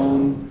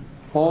hearthstone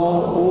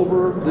all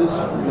over this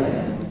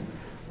land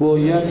will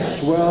yet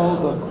swell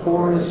the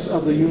chorus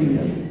of the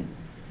Union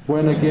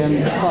when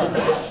again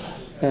touched,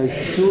 as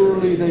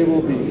surely they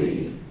will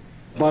be,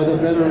 by the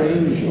better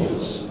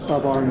angels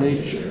of our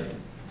nature.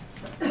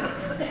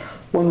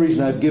 One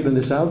reason I've given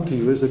this out to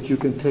you is that you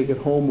can take it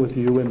home with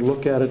you and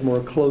look at it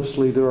more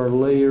closely. There are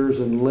layers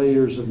and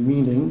layers of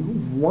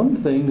meaning. One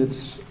thing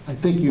that's, I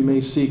think you may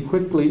see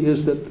quickly,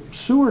 is that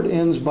Seward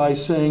ends by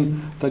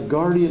saying, the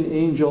guardian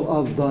angel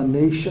of the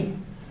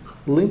nation.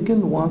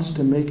 Lincoln wants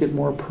to make it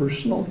more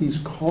personal. He's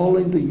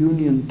calling the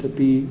Union to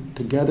be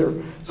together.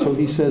 So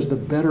he says the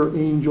better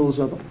angels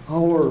of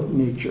our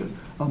nature,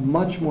 a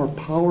much more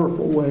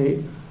powerful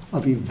way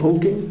of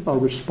evoking a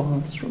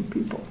response from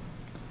people.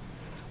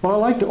 Well, I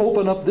like to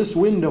open up this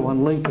window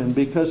on Lincoln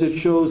because it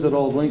shows that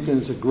although Lincoln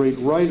is a great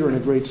writer and a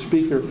great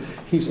speaker,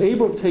 he's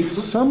able to take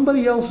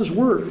somebody else's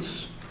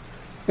words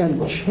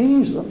and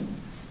change them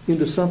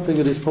into something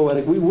that is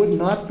poetic. We would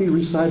not be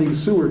reciting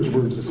Seward's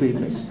words this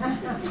evening.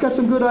 He's got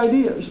some good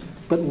ideas,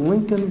 but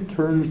Lincoln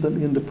turns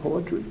them into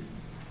poetry.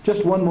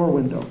 Just one more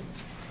window.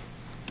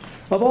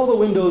 Of all the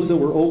windows that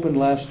were opened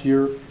last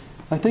year,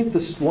 I think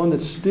the one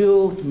that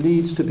still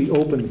needs to be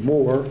opened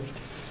more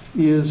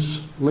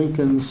is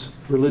Lincoln's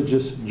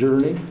religious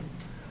journey.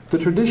 The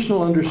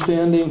traditional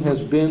understanding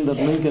has been that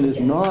Lincoln is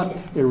not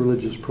a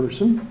religious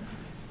person.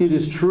 It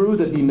is true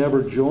that he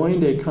never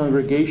joined a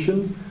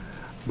congregation,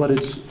 but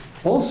it's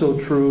also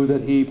true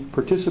that he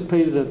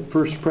participated at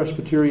First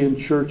Presbyterian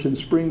Church in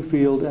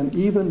Springfield and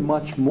even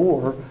much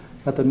more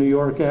at the New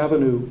York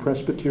Avenue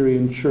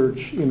Presbyterian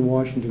Church in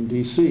Washington,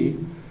 D.C.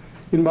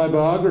 In my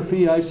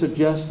biography, I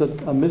suggest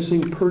that a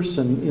missing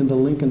person in the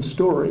Lincoln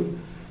story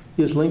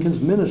is Lincoln's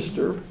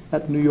minister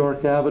at New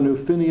York Avenue,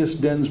 Phineas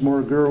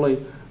Densmore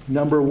Gurley,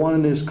 #1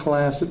 in his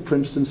class at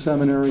Princeton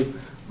Seminary,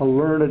 a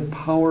learned,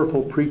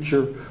 powerful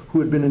preacher who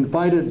had been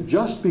invited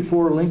just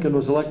before Lincoln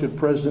was elected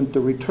president to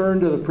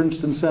return to the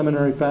Princeton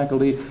Seminary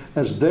faculty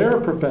as their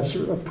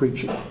professor of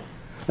preaching.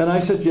 And I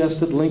suggest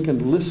that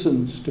Lincoln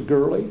listens to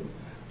Gurley.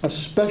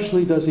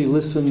 Especially does he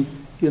listen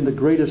in the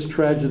greatest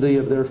tragedy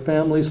of their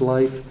family's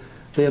life.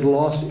 They had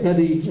lost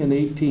Eddie in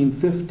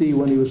 1850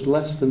 when he was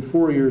less than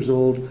 4 years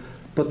old,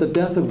 but the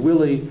death of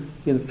Willie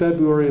in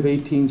February of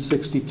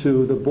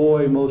 1862, the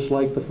boy most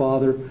like the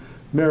father.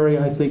 Mary,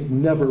 I think,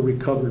 never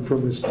recovered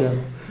from this death.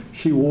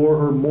 She wore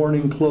her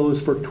mourning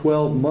clothes for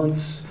 12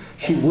 months.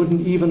 She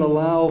wouldn't even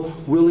allow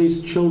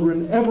Willie's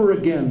children ever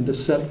again to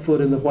set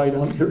foot in the White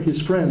House,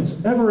 his friends,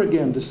 ever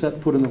again to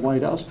set foot in the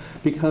White House,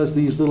 because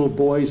these little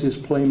boys, his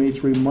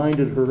playmates,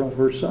 reminded her of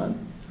her son.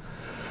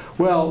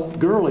 Well,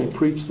 Gurley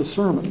preached the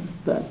sermon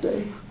that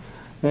day,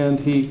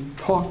 and he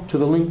talked to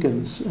the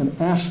Lincolns and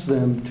asked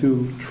them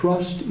to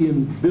trust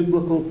in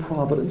biblical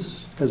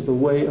providence as the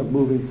way of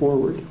moving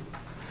forward.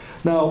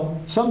 Now,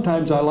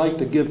 sometimes I like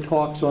to give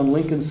talks on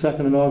Lincoln's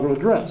second inaugural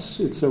address.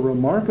 It's a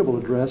remarkable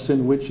address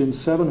in which, in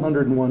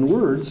 701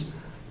 words,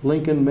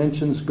 Lincoln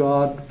mentions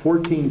God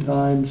 14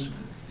 times,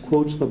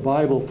 quotes the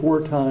Bible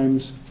 4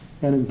 times,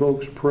 and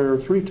invokes prayer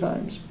 3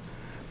 times.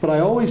 But I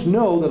always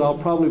know that I'll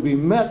probably be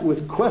met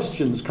with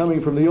questions coming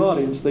from the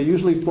audience. They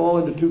usually fall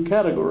into 2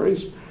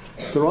 categories.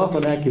 They're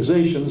often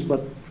accusations,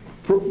 but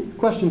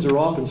questions are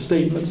often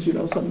statements. You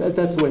know,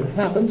 that's the way it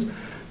happens.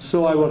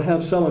 So I will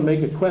have someone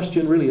make a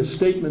question, really a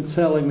statement,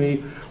 telling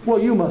me, well,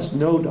 you must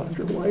know,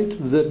 Dr.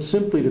 White, that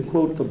simply to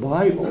quote the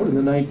Bible in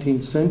the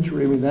 19th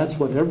century, I mean, that's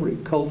what every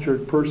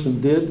cultured person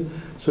did,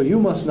 so you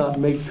must not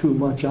make too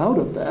much out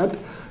of that.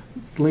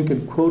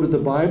 Lincoln quoted the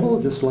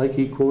Bible just like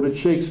he quoted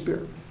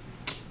Shakespeare.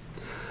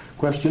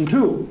 Question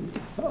 2.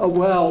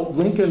 Well,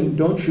 Lincoln,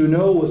 don't you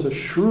know, was a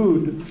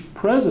shrewd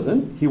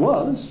president. He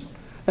was.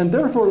 And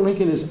therefore,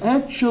 Lincoln is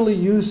actually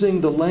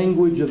using the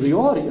language of the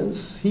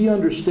audience. He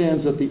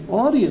understands that the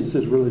audience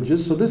is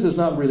religious, so this is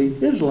not really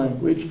his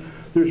language.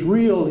 There's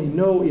really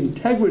no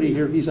integrity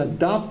here. He's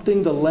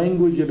adopting the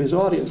language of his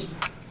audience.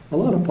 A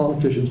lot of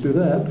politicians do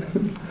that.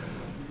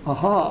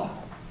 Aha.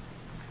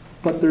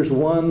 But there's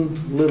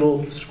one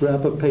little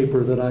scrap of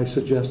paper that I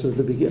suggested at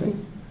the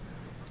beginning.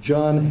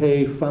 John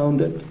Hay found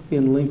it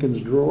in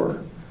Lincoln's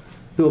drawer.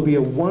 There'll be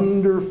a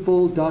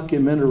wonderful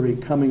documentary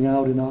coming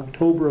out in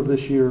October of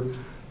this year,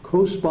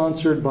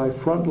 co-sponsored by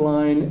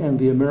Frontline and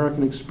the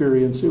American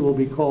Experience. It will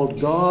be called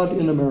God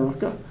in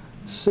America,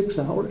 6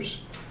 hours.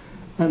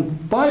 And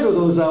 5 of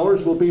those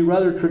hours will be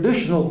rather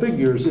traditional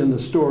figures in the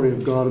story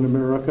of God in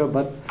America,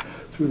 but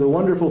through the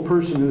wonderful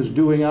person who's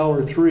doing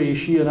hour 3,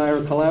 she and I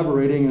are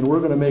collaborating, and we're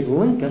going to make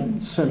Lincoln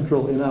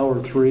central in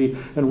hour 3,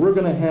 and we're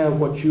going to have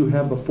what you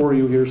have before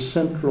you here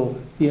central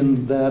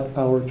in that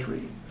hour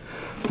 3.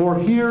 For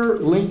here,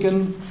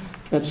 Lincoln,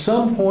 at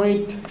some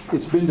point,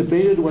 it's been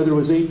debated whether it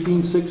was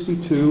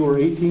 1862 or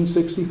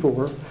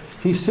 1864,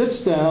 he sits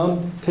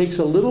down, takes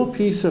a little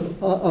piece of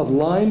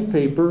lined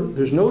paper,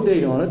 there's no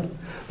date on it,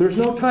 there's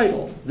no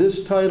title.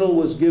 This title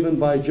was given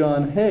by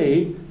John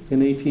Hay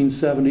in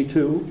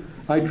 1872.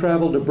 I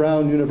traveled to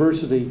Brown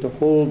University to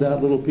hold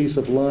that little piece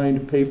of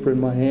lined paper in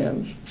my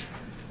hands.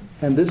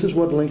 And this is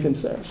what Lincoln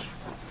says: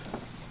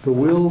 "The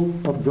will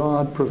of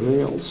God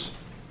prevails.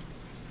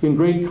 In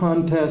great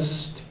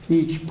contest,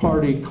 each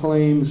party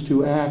claims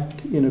to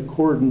act in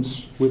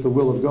accordance with the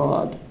will of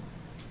God.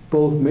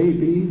 Both may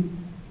be,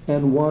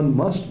 and one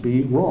must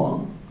be,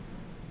 wrong.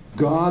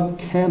 God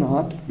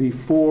cannot be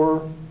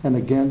for and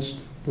against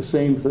the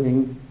same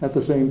thing at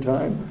the same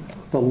time."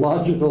 The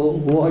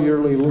logical,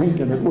 lawyerly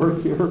Lincoln at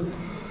work here.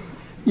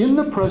 "In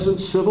the present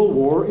Civil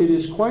War, it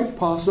is quite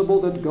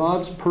possible that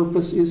God's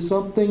purpose is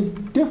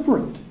something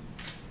different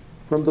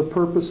from the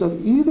purpose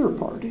of either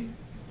party.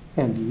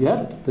 And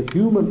yet, the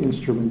human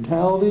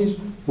instrumentalities,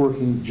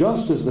 working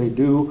just as they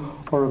do,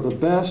 are of the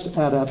best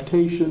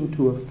adaptation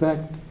to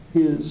effect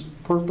His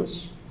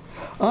purpose.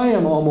 I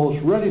am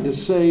almost ready to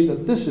say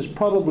that this is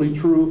probably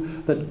true,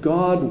 that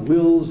God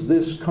wills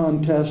this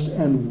contest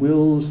and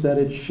wills that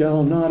it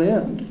shall not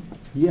end.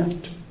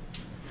 Yet,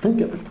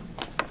 think of it.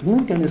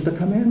 Lincoln is the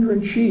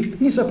commander-in-chief.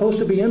 He's supposed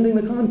to be ending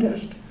the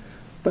contest.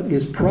 But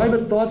his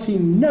private thoughts, he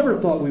never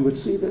thought we would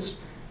see this.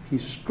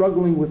 He's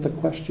struggling with the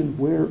question,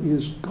 where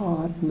is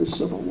God in the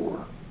Civil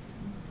War?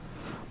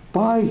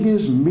 By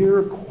his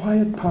mere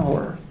quiet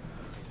power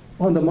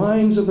on the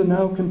minds of the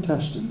now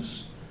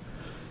contestants,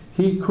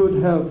 he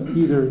could have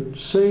either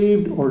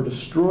saved or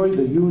destroyed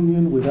the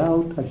Union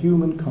without a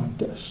human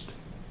contest.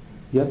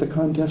 Yet the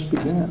contest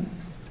began.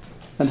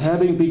 And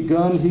having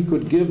begun, he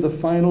could give the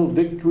final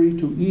victory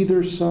to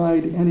either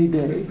side any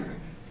day.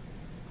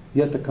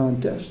 Yet the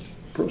contest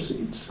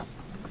proceeds.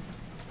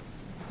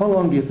 How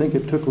long do you think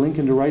it took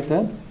Lincoln to write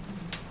that?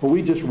 Well,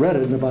 we just read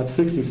it in about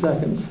 60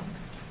 seconds.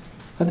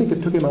 I think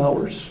it took him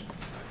hours.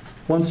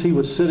 Once he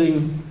was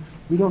sitting,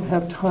 we don't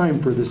have time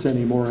for this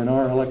anymore in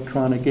our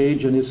electronic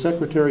age, and his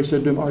secretary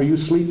said to him, "Are you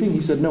sleeping?"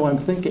 He said, "No, I'm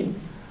thinking.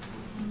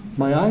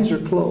 My eyes are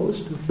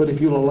closed, but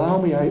if you'll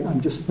allow me, I'm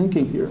just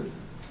thinking here.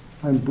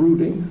 I'm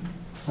brooding.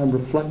 I'm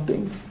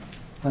reflecting.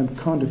 I'm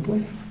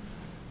contemplating.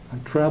 I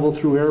travel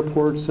through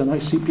airports and I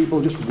see people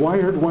just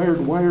wired,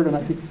 and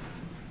I think,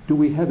 do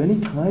we have any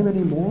time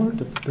anymore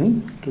to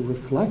think, to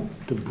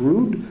reflect, to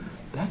brood?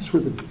 That's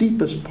where the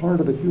deepest part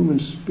of the human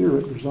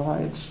spirit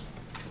resides."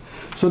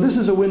 So this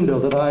is a window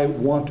that I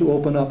want to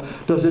open up.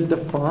 Does it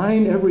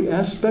define every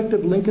aspect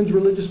of Lincoln's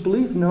religious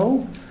belief?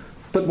 No.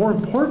 But more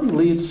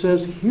importantly, it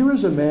says, here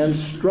is a man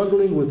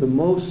struggling with the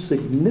most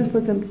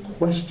significant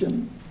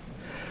question.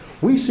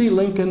 We see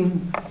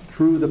Lincoln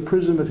through the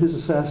prism of his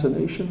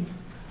assassination.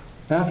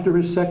 After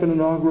his second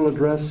inaugural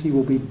address, he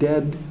will be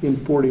dead in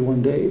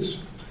 41 days.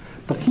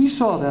 But he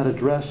saw that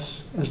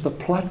address as the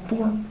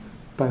platform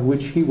by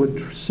which he would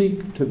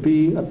seek to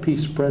be a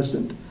peace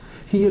president.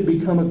 He had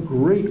become a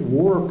great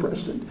war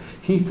president.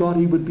 He thought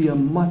he would be a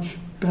much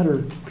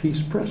better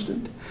peace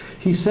president.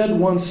 He said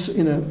once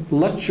in a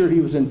lecture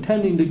he was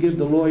intending to give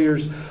the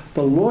lawyers,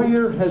 the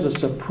lawyer has a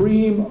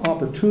supreme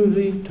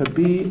opportunity to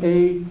be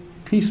a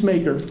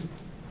peacemaker.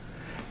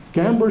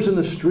 Gamblers in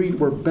the street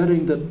were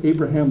betting that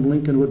Abraham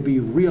Lincoln would be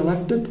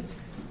reelected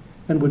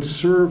and would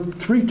serve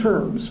 3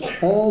 terms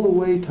all the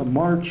way to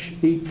March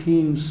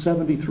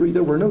 1873.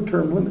 There were no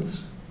term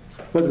limits.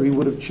 Whether he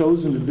would have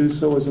chosen to do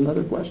so is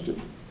another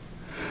question.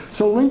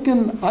 So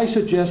Lincoln, I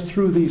suggest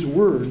through these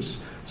words,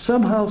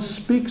 somehow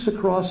speaks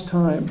across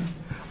time.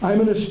 I'm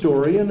an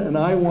historian, and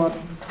I want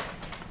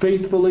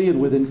faithfully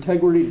and with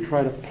integrity to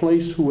try to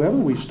place whoever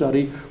we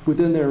study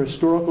within their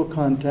historical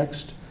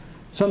context.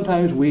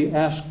 Sometimes we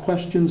ask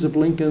questions of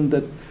Lincoln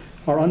that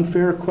are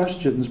unfair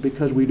questions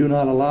because we do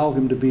not allow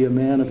him to be a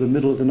man of the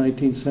middle of the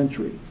 19th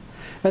century.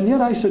 And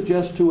yet I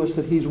suggest to us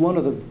that he's one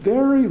of the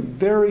very,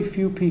 very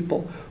few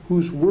people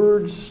whose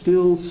words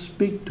still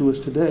speak to us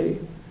today.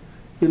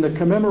 In the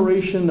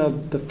commemoration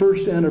of the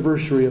first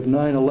anniversary of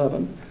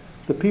 9/11,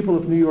 the people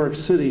of New York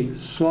City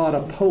sought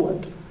a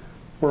poet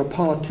or a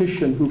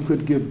politician who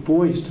could give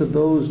voice to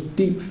those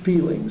deep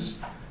feelings.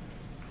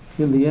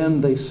 In the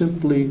end, they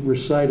simply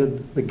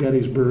recited the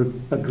Gettysburg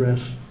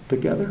Address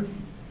together.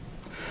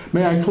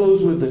 May I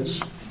close with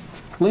this?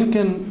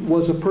 Lincoln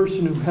was a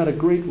person who had a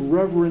great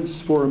reverence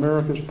for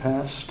America's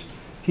past.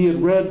 He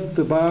had read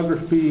the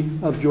biography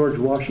of George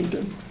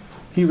Washington.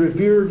 He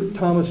revered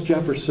Thomas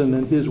Jefferson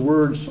and his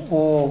words,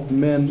 all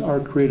men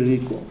are created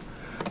equal.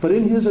 But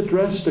in his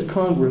address to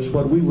Congress,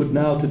 what we would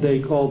now today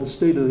call the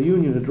State of the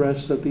Union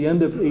address at the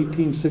end of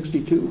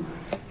 1862,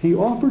 he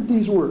offered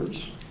these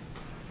words: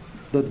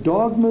 "The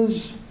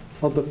dogmas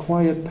of the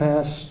quiet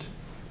past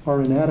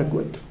are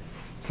inadequate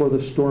for the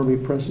stormy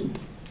present.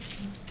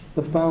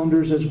 The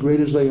founders, as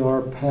great as they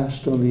are,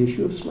 passed on the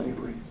issue of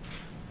slavery.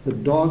 The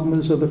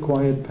dogmas of the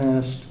quiet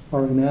past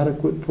are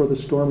inadequate for the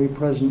stormy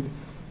present.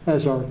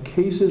 As our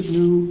case is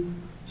new,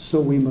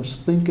 so we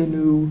must think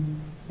anew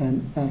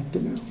and act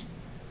anew.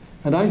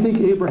 And I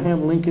think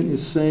Abraham Lincoln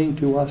is saying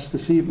to us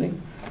this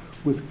evening,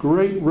 with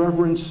great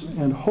reverence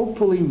and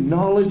hopefully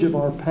knowledge of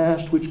our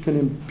past, which can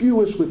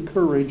imbue us with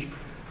courage,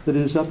 that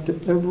it is up to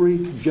every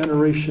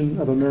generation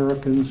of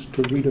Americans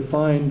to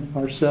redefine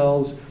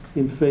ourselves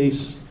in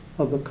face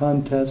of the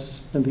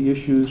contests and the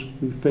issues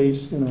we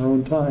face in our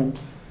own time.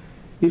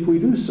 If we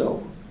do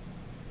so,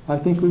 I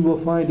think we will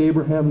find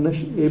Abraham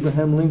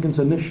Lincoln's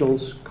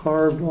initials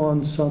carved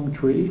on some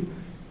tree.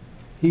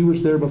 He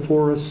was there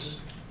before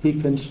us. He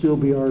can still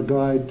be our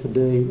guide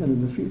today and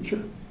in the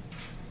future.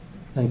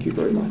 Thank you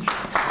very much.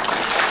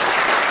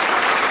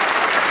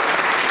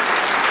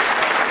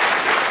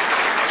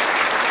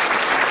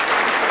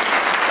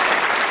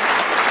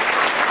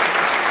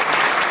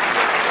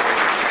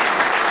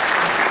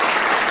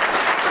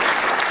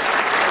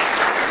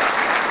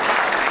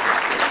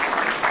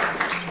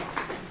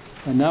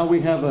 And now we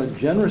have a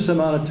generous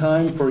amount of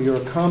time for your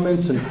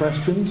comments and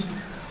questions.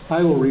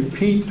 I will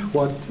repeat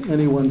what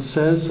anyone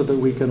says so that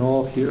we can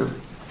all hear. I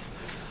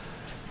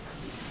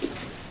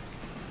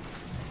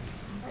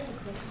have a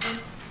question.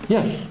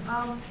 Yes.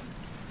 How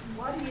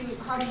do you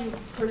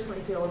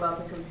personally feel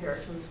about the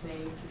comparisons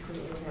made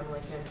between Abraham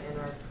Lincoln and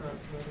our current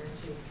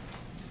commander-in-chief?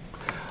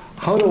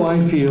 How do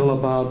I feel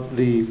about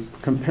the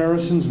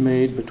comparisons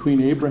made between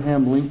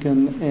Abraham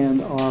Lincoln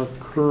and our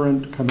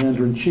current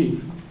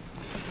commander-in-chief?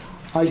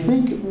 I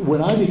think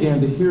when I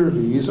began to hear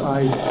these,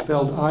 I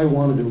felt I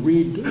wanted to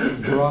read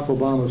Barack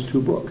Obama's 2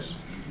 books.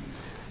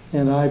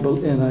 And I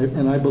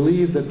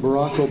believe that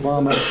Barack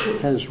Obama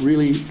has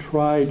really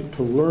tried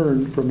to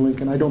learn from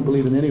Lincoln. I don't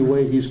believe in any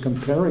way he's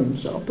comparing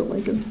himself to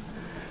Lincoln.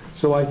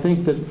 So I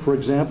think that, for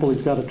example,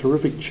 he's got a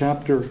terrific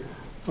chapter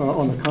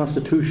on the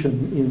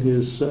Constitution in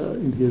his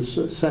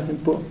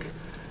second book.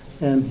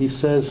 And he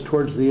says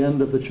towards the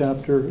end of the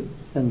chapter,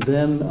 "And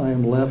then I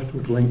am left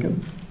with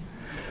Lincoln."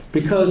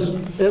 Because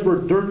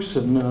Everett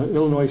Dirksen,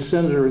 Illinois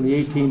senator in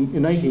the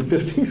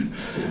 1950s,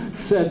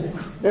 said,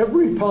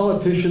 every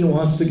politician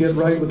wants to get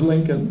right with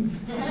Lincoln.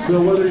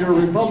 So whether you're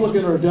a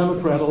Republican or a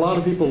Democrat, a lot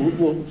of people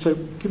will say,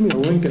 give me a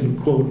Lincoln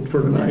quote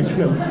for tonight. You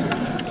know.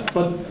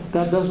 But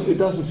it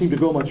doesn't seem to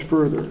go much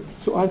further.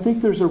 So I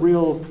think there's a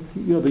real,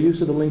 the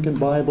use of the Lincoln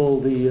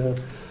Bible, the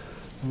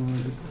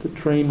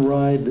train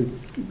ride,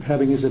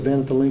 having his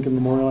event at the Lincoln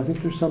Memorial, I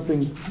think there's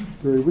something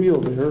very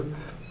real there.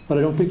 But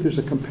I don't think there's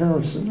a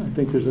comparison. I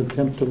think there's an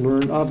attempt to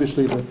learn.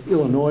 Obviously, the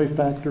Illinois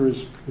factor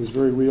is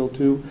very real,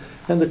 too.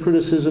 And the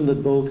criticism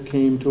that both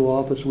came to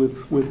office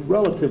with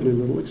relatively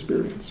little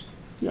experience.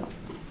 Yeah.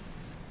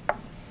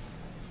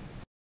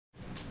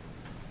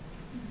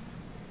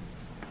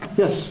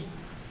 Yes?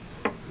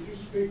 Could you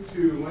speak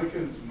to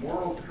Lincoln's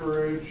moral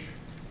courage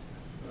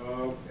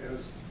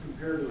as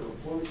compared to the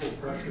political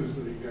pressures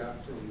that he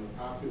got from the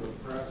popular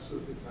press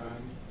at the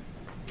time,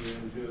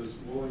 and his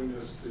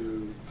willingness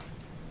to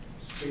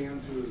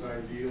stand to his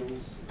ideals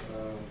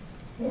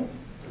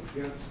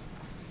against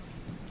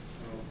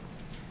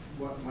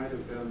what might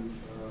have been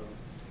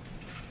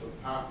the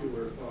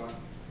popular thought at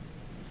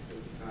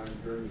the time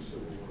during the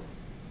Civil War?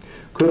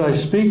 Could I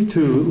speak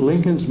to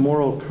Lincoln's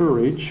moral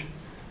courage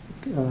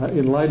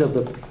in light of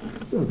the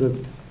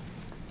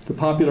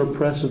popular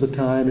press of the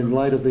time, in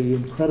light of the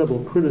incredible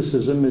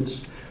criticism?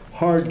 It's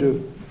hard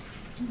to,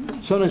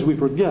 sometimes we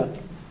forget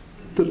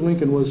that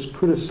Lincoln was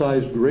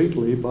criticized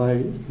greatly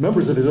by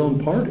members of his own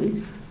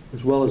party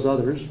as well as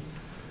others.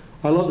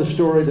 I love the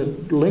story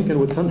that Lincoln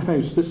would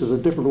sometimes, this is a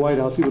different White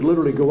House, he would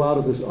literally go out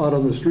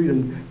on the street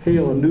and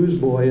hail a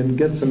newsboy and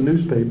get some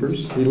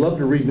newspapers. He loved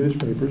to read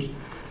newspapers.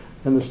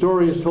 And the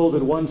story is told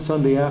that one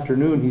Sunday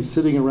afternoon he's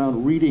sitting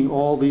around reading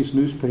all these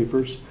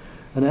newspapers,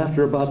 and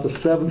after about the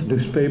 7th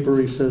newspaper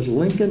he says,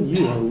 "Lincoln,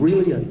 you are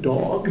really a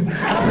dog."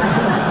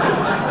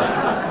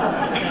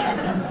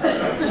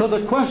 So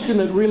the question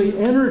that really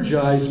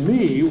energized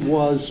me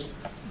was,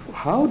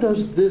 how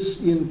does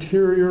this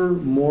interior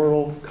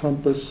moral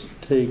compass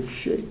take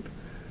shape?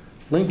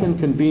 Lincoln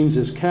convenes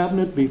his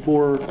cabinet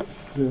before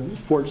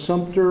Fort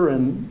Sumter,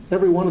 and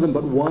every one of them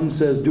but one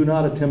says, do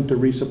not attempt to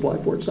resupply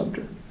Fort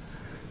Sumter.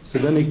 So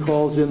then he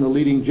calls in the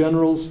leading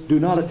generals, do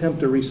not attempt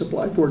to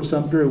resupply Fort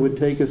Sumter. It would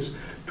take us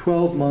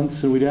 12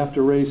 months, and we'd have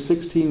to raise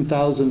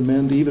 16,000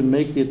 men to even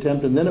make the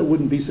attempt, and then it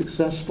wouldn't be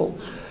successful.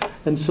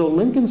 And so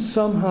Lincoln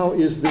somehow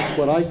is this,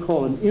 what I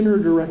call an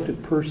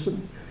inner-directed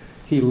person.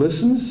 He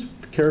listens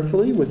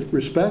carefully with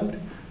respect,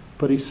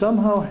 but he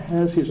somehow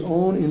has his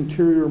own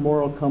interior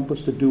moral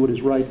compass to do what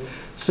is right.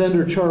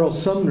 Senator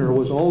Charles Sumner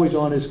was always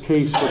on his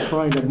case for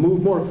trying to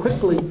move more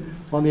quickly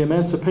on the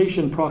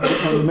emancipation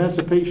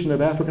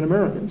of African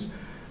Americans.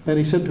 And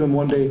he said to him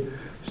one day,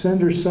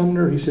 Senator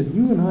Sumner, he said,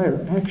 you and I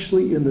are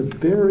actually in the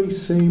very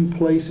same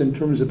place in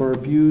terms of our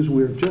views.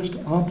 We're just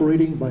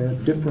operating by a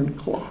different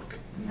clock.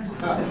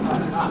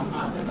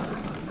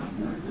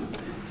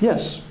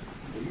 Yes?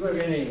 Do you have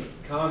any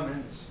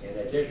comments in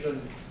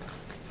addition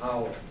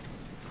how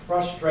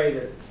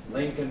frustrated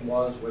Lincoln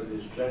was with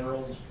his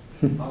generals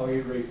how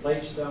he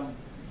replaced them,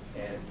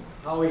 and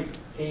how he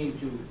came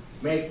to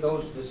make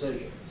those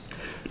decisions.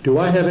 Do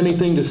I have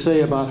anything to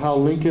say about how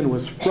Lincoln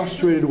was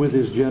frustrated with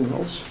his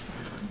generals?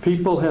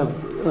 People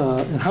have,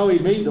 and how he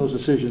made those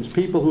decisions.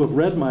 People who have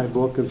read my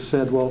book have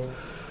said, well,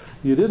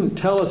 you didn't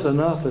tell us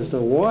enough as to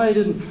why he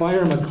didn't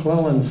fire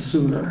McClellan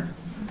sooner.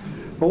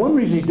 Well, one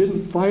reason he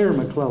didn't fire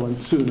McClellan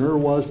sooner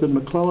was that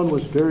McClellan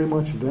was very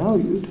much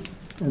valued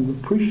and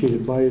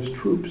appreciated by his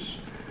troops.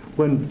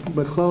 When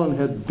McClellan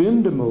had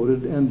been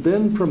demoted and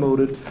then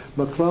promoted,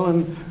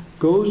 McClellan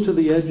goes to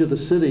the edge of the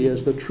city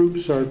as the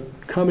troops are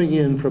coming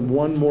in from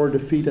one more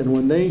defeat, and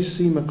when they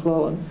see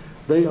McClellan,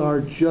 they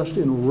are just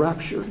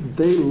enraptured.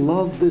 They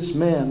love this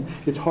man.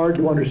 It's hard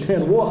to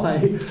understand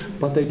why,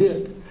 but they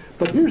did.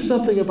 But here's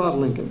something about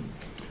Lincoln.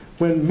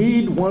 When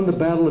Meade won the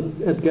battle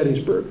at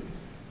Gettysburg,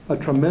 a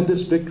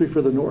tremendous victory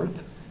for the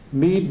North,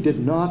 Meade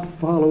did not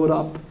follow it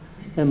up,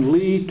 and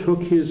Lee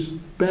took his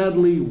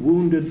badly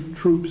wounded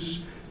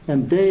troops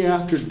and day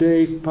after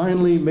day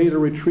finally made a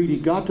retreat. He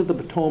got to the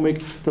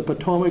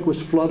Potomac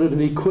was flooded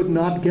and he could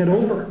not get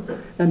over.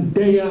 And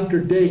day after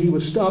day he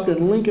was stopped,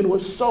 and Lincoln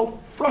was so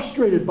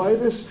frustrated by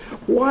this.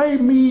 Why,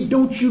 Meade,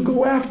 don't you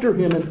go after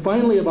him? And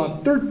finally,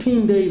 about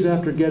 13 days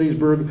after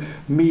Gettysburg,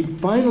 Meade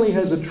finally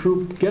has a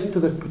troop get to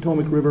the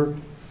Potomac River,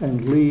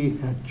 and Lee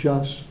had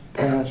just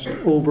passed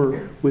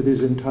over with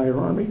his entire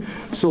army.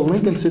 So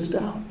Lincoln sits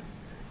down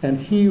and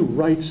he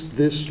writes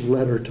this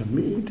letter to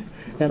Meade.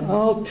 And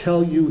I'll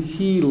tell you,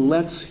 he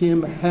lets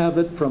him have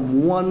it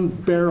from one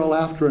barrel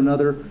after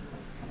another.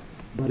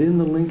 But in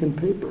the Lincoln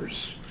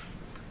papers,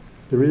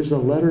 there is a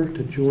letter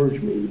to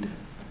George Meade.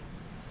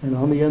 And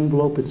on the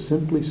envelope it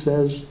simply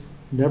says,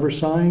 never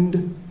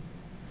signed,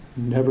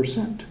 never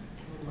sent.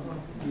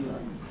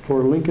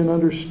 For Lincoln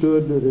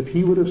understood that if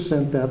he would have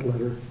sent that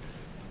letter,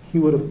 he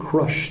would have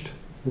crushed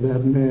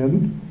that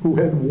man who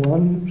had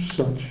won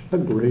such a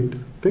great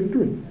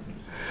victory.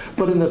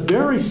 But in the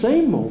very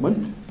same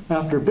moment,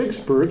 after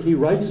Vicksburg, he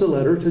writes a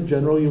letter to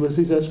General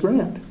Ulysses S.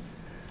 Grant.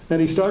 And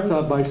he starts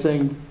out by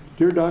saying,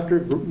 dear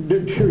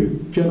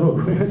General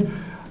Grant,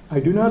 I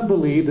do not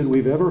believe that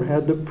we've ever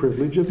had the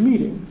privilege of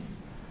meeting.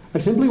 I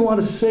simply want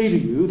to say to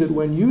you that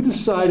when you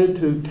decided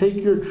to take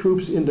your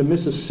troops into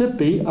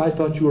Mississippi, I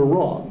thought you were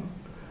wrong.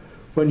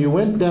 When you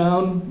went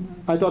down,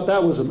 I thought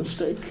that was a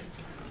mistake.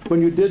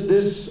 When you did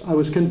this, I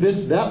was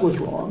convinced that was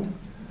wrong.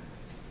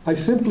 I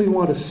simply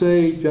want to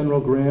say,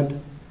 General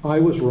Grant, I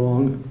was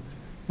wrong,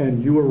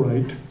 and you were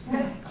right.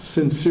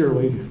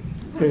 Sincerely,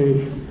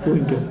 A.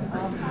 Lincoln.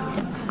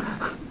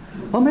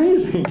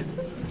 Amazing.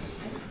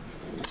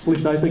 At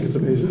least I think it's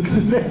amazing.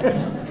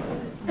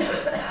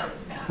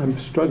 I'm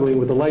struggling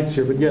with the lights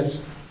here, but yes.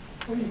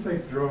 What do you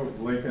think drove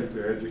Lincoln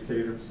to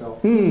educate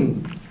himself?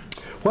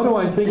 What do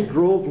I think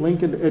drove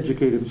Lincoln to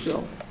educate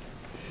himself?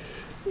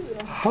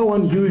 How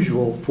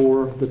unusual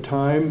for the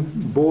time.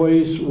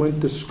 Boys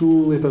went to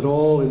school, if at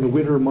all, in the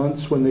winter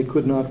months when they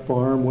could not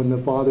farm, when the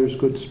fathers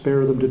could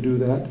spare them to do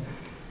that.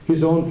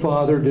 His own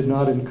father did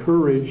not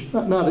encourage,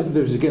 not that it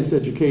was against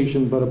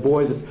education, but a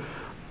boy, that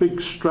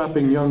big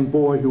strapping young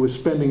boy who was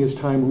spending his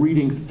time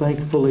reading,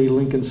 thankfully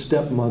Lincoln's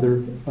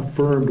stepmother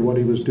affirmed what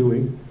he was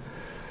doing.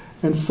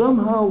 And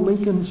somehow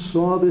Lincoln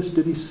saw this.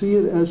 Did he see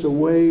it as a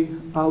way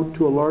out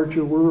to a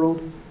larger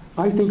world?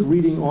 I think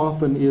reading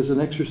often is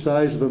an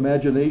exercise of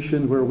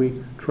imagination, where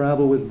we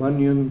travel with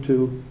Bunyan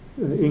to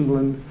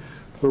England,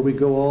 where we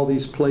go all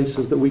these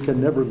places that we can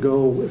never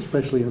go,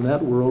 especially in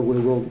that world where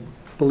we'll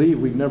believe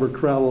we'd never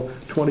travel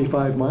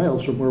 25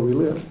 miles from where we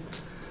live.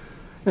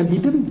 And he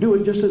didn't do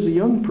it just as a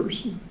young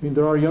person. I mean,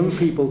 there are young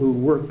people who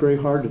work very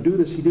hard to do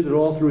this. He did it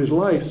all through his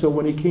life. So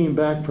when he came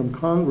back from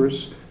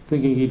Congress,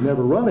 thinking he'd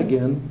never run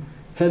again,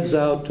 heads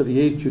out to the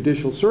 8th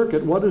Judicial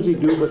Circuit, what does he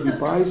do? But he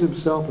buys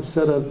himself a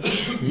set of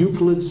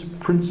Euclid's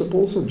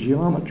Principles of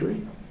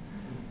Geometry.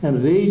 And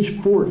at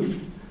age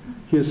 40,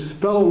 his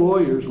fellow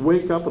lawyers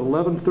wake up at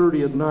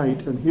 11:30 at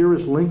night, and here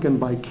is Lincoln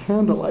by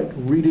candlelight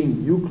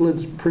reading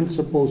Euclid's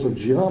Principles of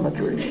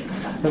Geometry.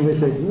 And they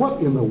say,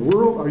 what in the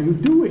world are you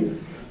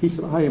doing? He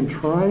said, I am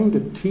trying to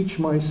teach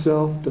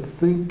myself to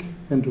think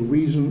and to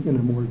reason in a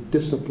more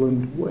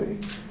disciplined way.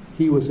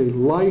 He was a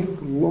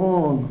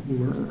lifelong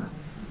learner.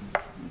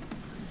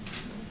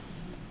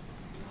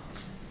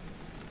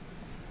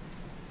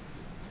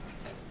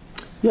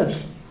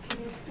 Yes?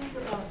 Can you speak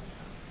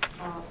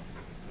about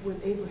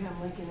with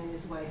Abraham Lincoln and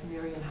his wife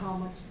Mary, and how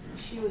much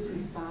she was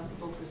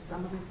responsible for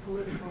some of his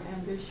political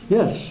ambition?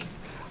 Yes.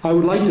 I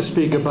would like to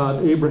speak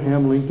about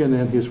Abraham Lincoln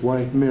and his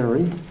wife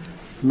Mary.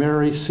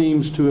 Mary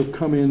seems to have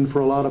come in for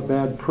a lot of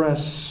bad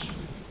press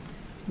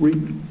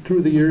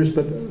through the years,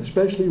 but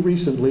especially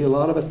recently, a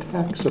lot of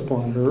attacks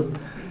upon her.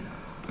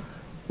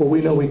 Well, we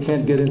know we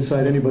can't get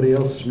inside anybody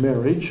else's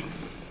marriage.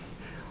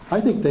 I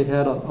think they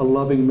had a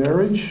loving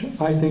marriage.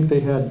 I think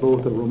they had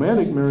both a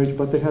romantic marriage,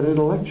 but they had an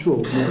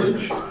intellectual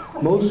marriage.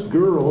 Most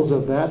girls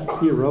of that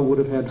era would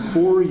have had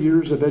 4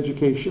 years of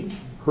education.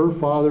 Her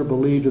father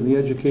believed in the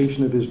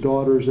education of his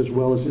daughters as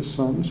well as his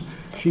sons.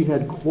 She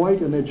had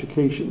quite an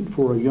education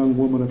for a young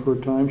woman of her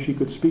time. She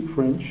could speak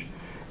French.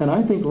 And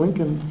I think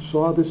Lincoln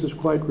saw this as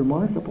quite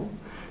remarkable.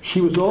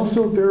 She was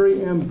also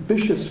very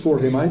ambitious for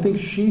him. I think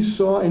she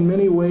saw in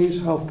many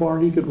ways how far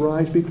he could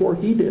rise before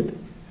he did.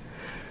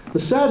 The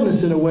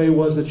sadness in a way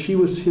was that she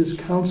was his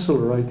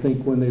counselor, I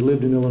think, when they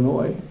lived in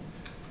Illinois.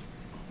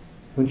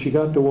 When she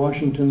got to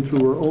Washington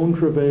through her own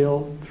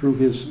travail, through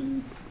his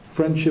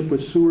friendship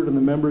with Seward and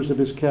the members of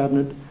his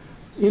cabinet,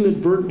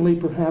 inadvertently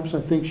perhaps, I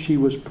think she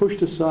was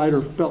pushed aside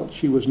or felt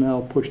she was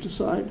now pushed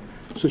aside.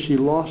 So she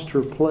lost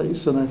her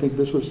place, and I think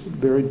this was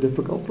very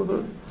difficult for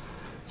her.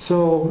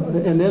 So,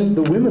 and then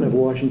the women of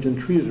Washington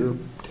treated her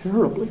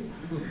terribly.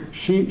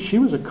 She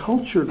was a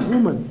cultured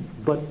woman,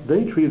 but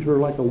they treated her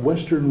like a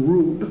Western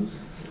rube.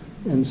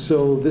 And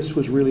so this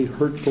was really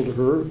hurtful to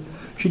her.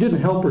 She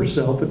didn't help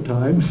herself at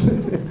times.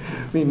 I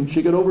mean,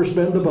 she could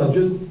overspend the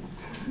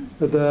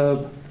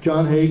budget.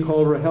 John Hay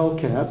called her a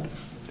hellcat.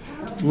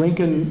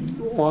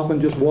 Lincoln often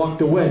just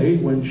walked away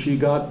when she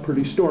got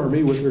pretty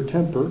stormy with her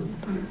temper.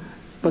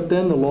 But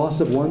then the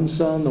loss of one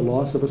son, the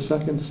loss of a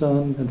second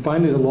son, and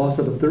finally the loss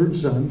of a third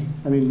son.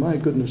 I mean, my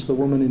goodness, the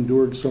woman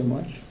endured so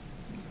much.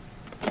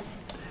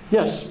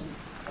 Yes?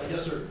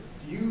 Yes, sir.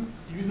 Do you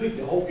think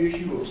the whole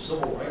issue of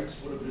civil rights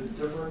would have been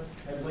different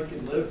had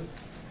Lincoln lived?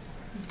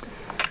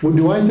 Well,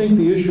 do I think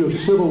the issue of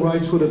civil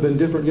rights would have been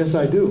different? Yes,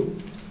 I do.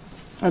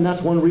 And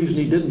that's one reason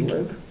he didn't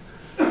live.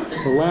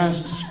 The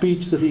last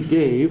speech that he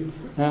gave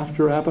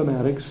after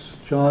Appomattox,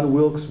 John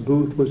Wilkes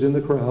Booth was in the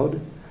crowd,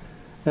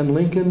 and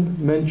Lincoln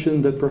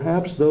mentioned that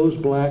perhaps those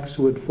blacks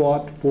who had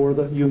fought for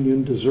the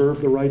Union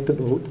deserved the right to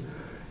vote,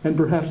 and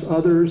perhaps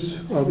others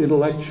of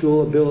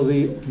intellectual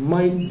ability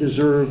might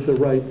deserve the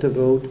right to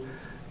vote.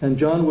 And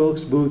John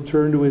Wilkes Booth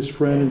turned to his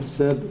friend and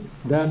said,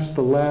 "That's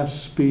the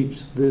last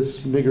speech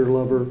this nigger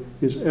lover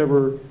is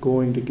ever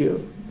going to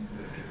give."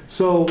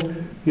 So,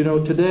 you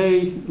know,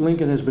 today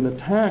Lincoln has been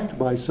attacked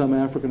by some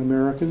African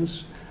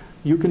Americans.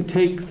 You can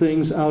take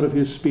things out of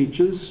his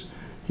speeches.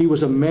 He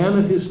was a man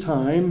of his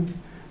time.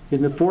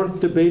 In the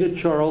fourth debate at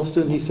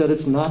Charleston, he said,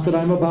 "It's not that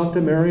I'm about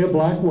to marry a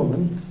black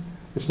woman.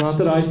 It's not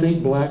that I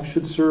think blacks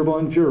should serve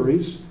on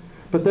juries."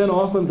 But then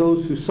often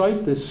those who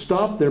cite this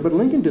stop there, but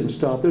Lincoln didn't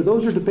stop there.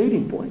 Those are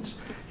debating points.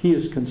 He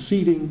is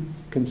conceding,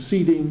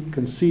 conceding,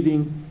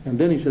 conceding, and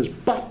then he says,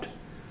 "But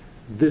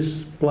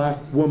this black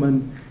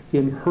woman,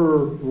 in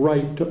her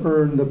right to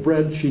earn the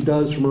bread she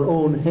does from her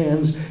own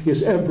hands,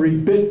 is every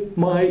bit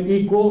my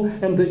equal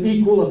and the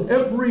equal of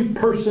every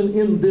person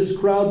in this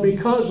crowd,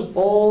 because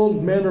all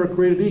men are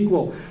created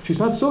equal." She's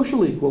not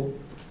social equal,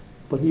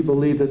 but he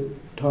believed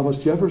that Thomas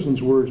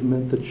Jefferson's words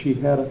meant that she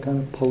had a kind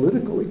of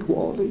political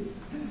equality.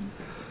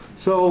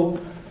 So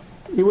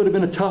it would have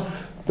been a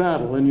tough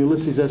battle, and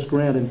Ulysses S.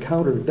 Grant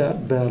encountered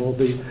that battle.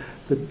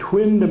 The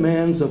twin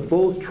demands of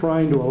both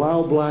trying to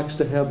allow blacks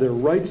to have their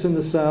rights in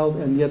the South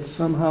and yet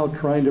somehow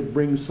trying to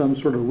bring some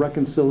sort of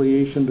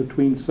reconciliation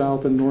between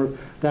South and North,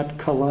 that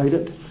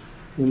collided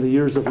in the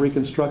years of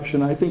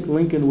Reconstruction. I think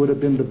Lincoln would have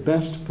been the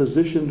best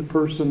positioned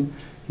person.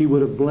 He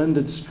would have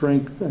blended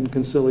strength and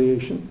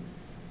conciliation.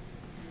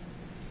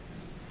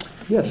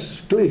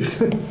 Yes, please.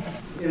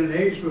 In an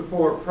age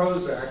before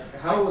Prozac,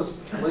 how was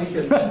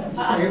Lincoln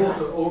able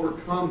to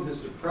overcome his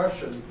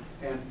depression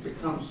and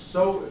become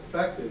so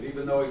effective,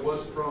 even though he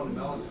was prone to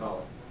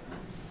melancholy?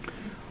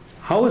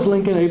 How was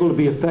Lincoln able to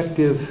be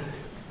effective,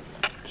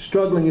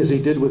 struggling as he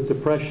did with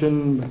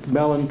depression,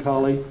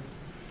 melancholy?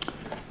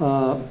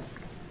 I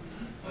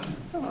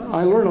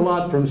learn a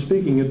lot from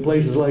speaking at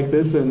places like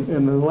this, and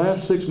in the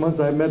last 6 months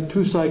I've met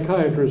 2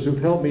 psychiatrists who've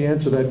helped me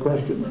answer that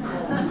question.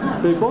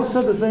 They both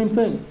said the same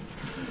thing.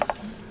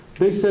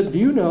 They said, "Do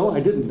you know?" I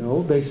didn't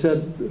know. They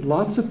said,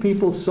 "Lots of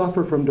people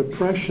suffer from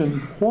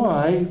depression.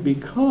 Why?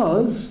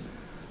 Because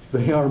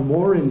they are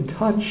more in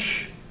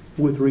touch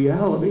with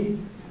reality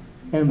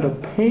and the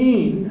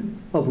pain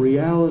of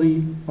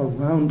reality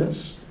around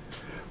us.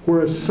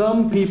 Whereas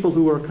some people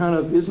who are kind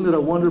of, isn't it a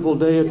wonderful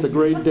day, it's a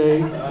great day,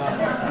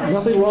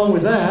 nothing wrong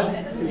with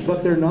that,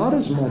 but they're not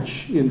as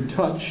much in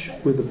touch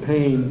with the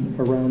pain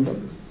around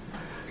them."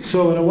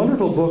 So in a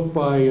wonderful book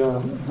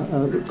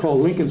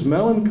called Lincoln's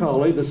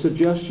Melancholy, the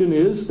suggestion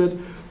is that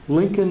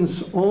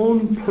Lincoln's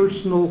own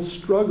personal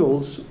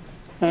struggles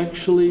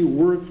actually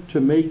worked to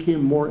make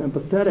him more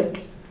empathetic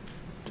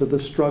to the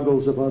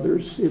struggles of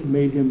others. It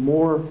made him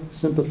more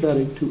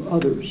sympathetic to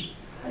others.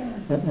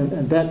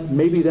 And that,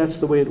 maybe that's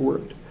the way it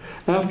worked.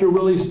 After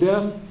Willie's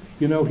death,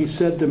 you know, he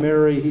said to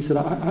Mary, he said,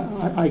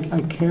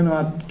 I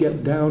cannot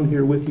get down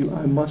here with you.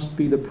 I must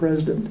be the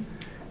president.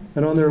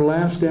 And on their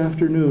last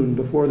afternoon,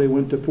 before they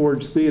went to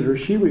Ford's Theater,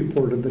 she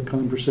reported the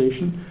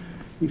conversation.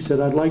 He said,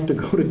 "I'd like to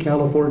go to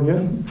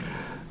California,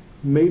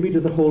 maybe to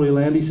the Holy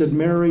Land." He said,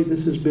 "Mary,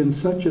 this has been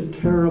such a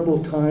terrible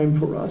time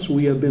for us.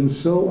 We have been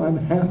so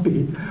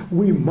unhappy.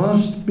 We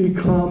must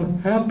become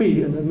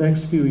happy in the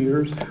next few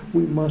years.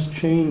 We must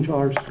change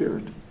our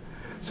spirit."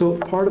 So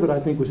part of it,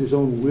 I think, was his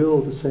own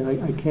will to say,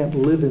 I can't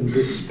live in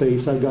this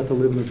space. I've got to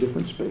live in a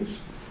different space.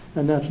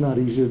 And that's not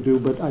easy to do,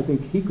 but I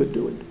think he could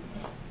do it.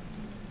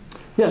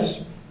 Yes?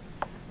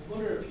 I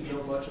wonder if you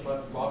know much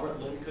about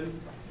Robert Lincoln?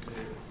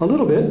 A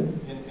little bit. And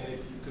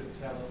if you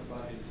could tell us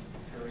about his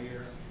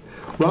career.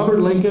 Robert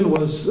Lincoln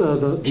was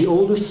the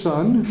oldest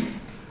son.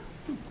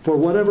 For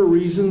whatever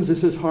reasons,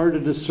 this is hard to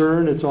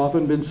discern. It's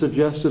often been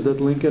suggested that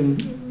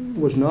Lincoln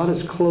was not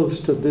as close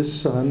to this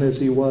son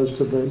as he was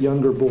to the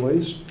younger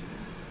boys.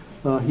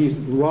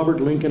 Robert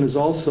Lincoln has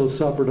also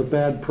suffered a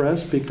bad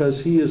press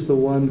because he is the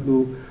one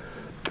who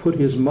put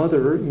his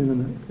mother in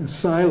an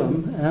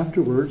asylum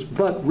afterwards.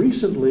 But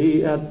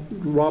recently at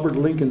Robert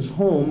Lincoln's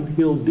home,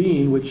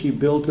 Hildene, which he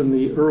built in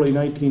the early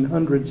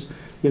 1900s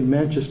in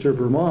Manchester,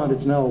 Vermont,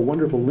 it's now a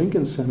wonderful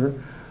Lincoln Center,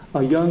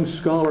 a young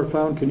scholar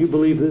found, can you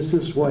believe this?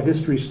 This is why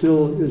history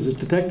still is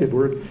detective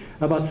work.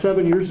 About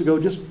 7 years ago,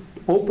 just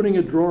opening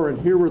a drawer,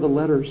 and here were the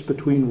letters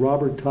between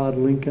Robert Todd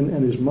Lincoln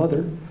and his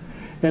mother.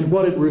 And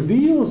what it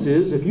reveals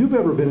is, if you've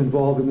ever been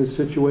involved in this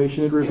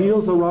situation, it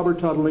reveals a Robert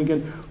Todd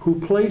Lincoln who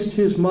placed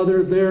his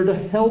mother there to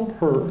help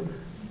her,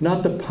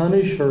 not to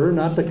punish her,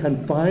 not to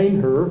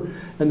confine her,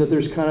 and that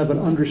there's kind of an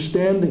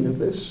understanding of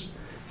this.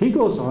 He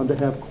goes on to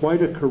have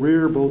quite a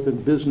career both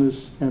in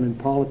business and in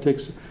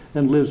politics,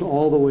 and lives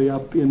all the way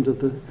up into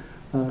the,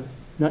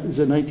 is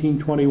it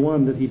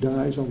 1921 that he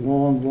dies, a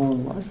long,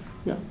 long life.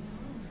 Yeah.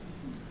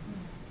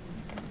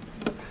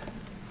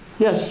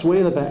 Yes, way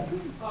in the back.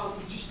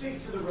 Could you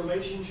speak to the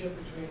relationship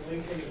between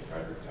Lincoln and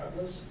Frederick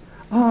Douglass?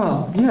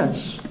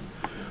 Yes.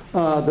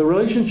 The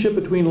relationship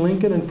between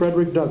Lincoln and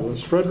Frederick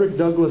Douglass. Frederick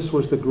Douglass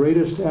was the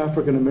greatest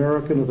African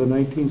American of the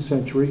 19th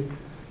century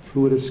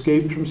who had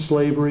escaped from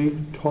slavery,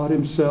 taught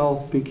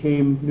himself,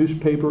 became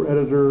newspaper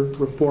editor,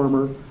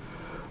 reformer.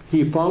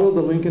 He followed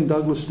the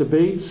Lincoln-Douglas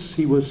debates.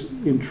 He was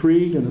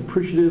intrigued and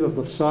appreciative of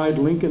the side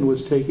Lincoln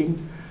was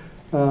taking.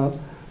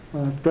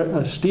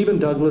 Stephen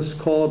Douglas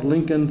called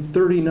Lincoln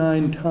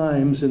 39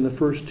 times in the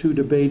first two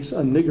debates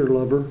a nigger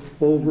lover,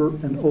 over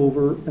and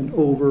over and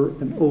over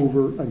and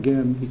over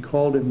again. He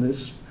called him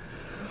this.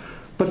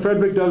 But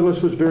Frederick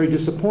Douglass was very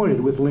disappointed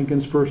with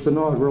Lincoln's first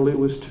inaugural. It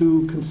was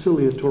too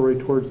conciliatory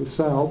towards the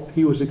South.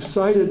 He was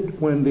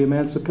excited when the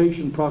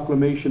Emancipation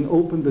Proclamation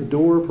opened the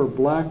door for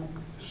black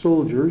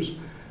soldiers,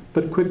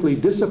 but quickly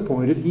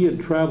disappointed. He had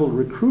traveled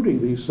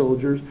recruiting these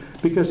soldiers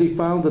because he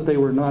found that they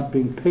were not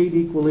being paid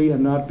equally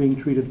and not being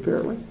treated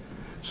fairly.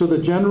 So the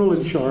general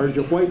in charge,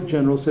 a white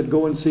general, said,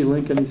 go and see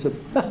Lincoln. He said,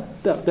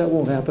 that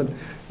won't happen.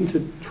 He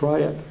said, try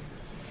it.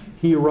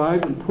 He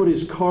arrived and put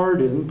his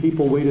card in.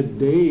 People waited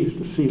days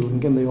to see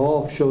Lincoln. They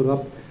all showed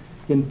up.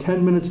 In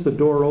 10 minutes, the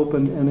door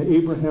opened, and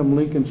Abraham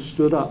Lincoln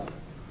stood up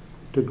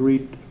to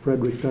greet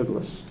Frederick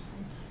Douglass.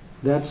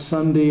 That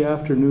Sunday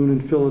afternoon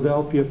in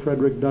Philadelphia,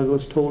 Frederick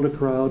Douglass told a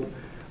crowd,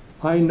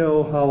 I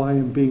know how I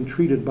am being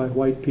treated by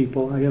white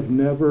people. I have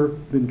never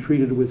been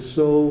treated with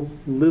so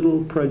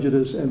little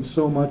prejudice and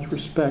so much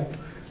respect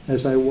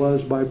as I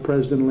was by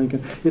President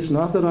Lincoln. It's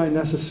not that I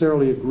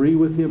necessarily agree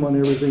with him on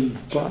everything,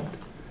 but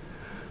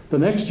the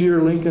next year,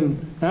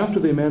 Lincoln, after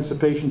the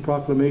Emancipation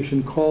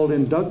Proclamation, called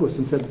in Douglass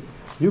and said,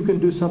 you can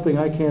do something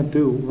I can't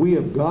do. We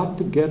have got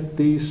to get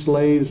these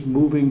slaves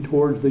moving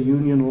towards the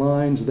Union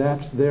lines.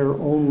 That's their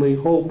only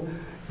hope.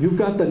 You've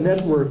got the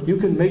network. You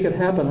can make it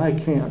happen. I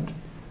can't.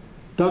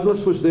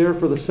 Douglass was there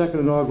for the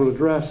second inaugural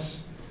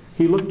address.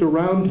 He looked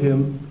around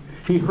him.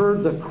 He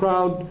heard the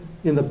crowd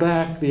in the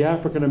back, the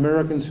African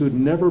Americans who'd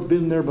never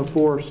been there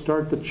before,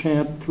 start the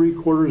chant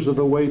 3/4 of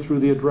the way through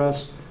the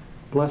address,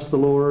 bless the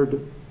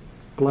Lord,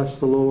 bless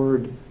the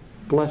Lord,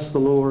 bless the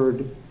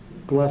Lord,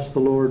 bless the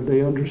Lord.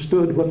 They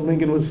understood what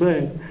Lincoln was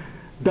saying.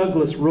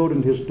 Douglass wrote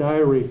in his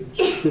diary,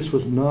 this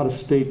was not a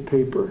state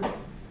paper.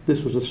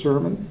 This was a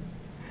sermon.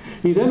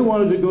 He then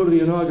wanted to go to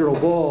the inaugural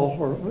ball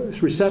or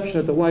reception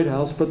at the White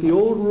House, but the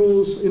old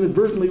rules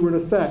inadvertently were in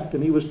effect,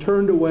 and he was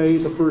turned away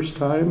the first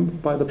time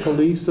by the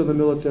police and the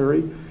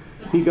military.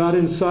 He got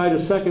inside a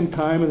second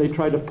time, and they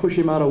tried to push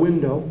him out a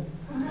window.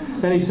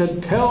 And he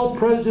said, tell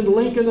President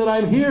Lincoln that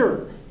I'm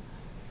here.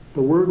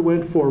 The word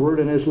went forward,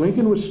 and as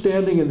Lincoln was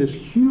standing in this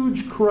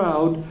huge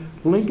crowd,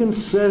 Lincoln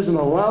says in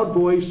a loud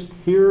voice,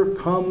 here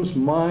comes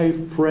my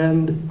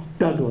friend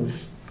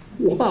Douglass.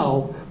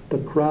 Wow, the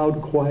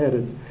crowd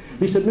quieted.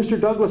 He said, Mr.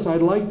 Douglass,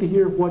 I'd like to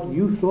hear what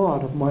you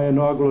thought of my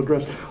inaugural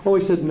address. Oh,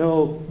 he said,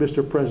 no,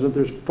 Mr. President,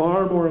 there's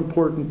far more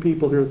important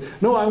people here.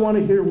 No, I want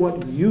to hear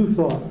what you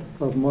thought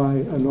of my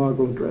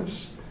inaugural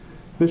address.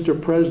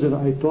 Mr. President,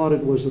 I thought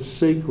it was a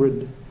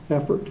sacred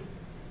effort.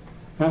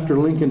 After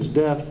Lincoln's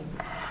death,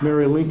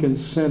 Mary Lincoln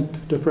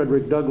sent to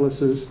Frederick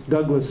Douglass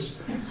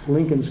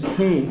Lincoln's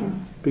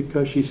cane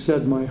because she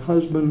said, my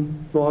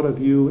husband thought of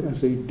you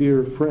as a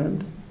dear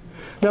friend.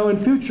 Now, in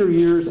future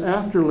years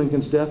after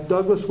Lincoln's death,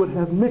 Douglass would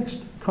have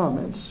mixed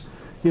comments.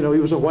 You know, he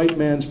was a white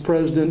man's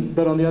president,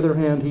 but on the other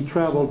hand, he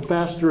traveled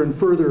faster and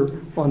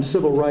further on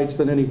civil rights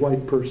than any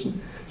white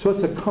person. So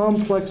it's a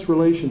complex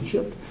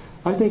relationship.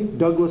 I think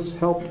Douglass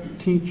helped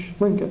teach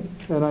Lincoln,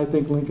 and I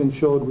think Lincoln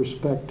showed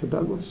respect to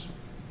Douglass.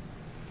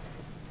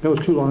 That was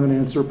too long an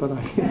answer, but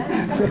I...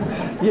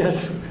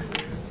 Yes?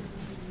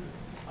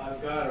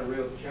 I've got a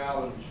real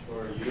challenge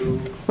for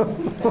you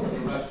and the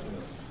rest of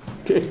us.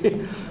 Okay. I've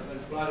been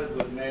flooded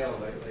with mail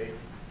lately,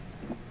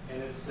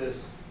 and it's this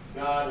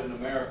God in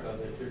America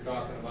that you're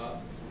talking about,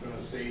 we're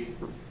going to see.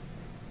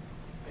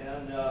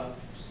 And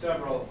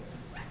several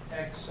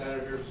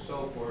ex-senators,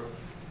 so forth,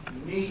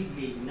 need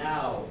me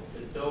now to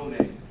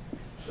donate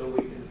so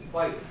we can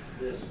fight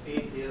this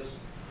atheist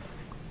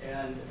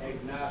and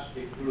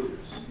agnostic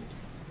groups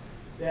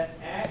that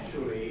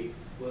actually,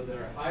 with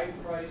their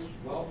high-priced,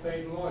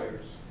 well-paid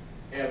lawyers,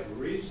 have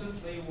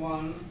recently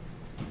won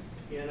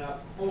in a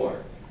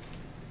court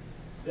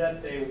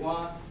that they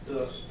want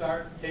to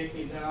start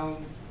taking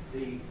down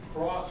the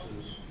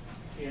crosses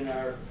in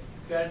our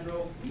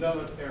federal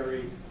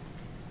military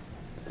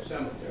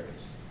cemeteries.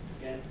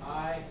 And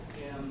I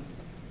am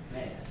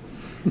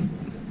mad.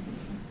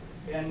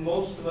 And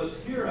most of us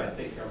here, I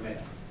think, are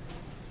mad.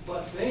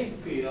 But they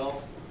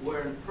feel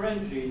we're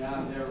infringing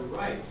on their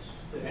rights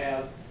to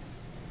have,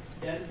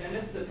 and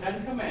it's the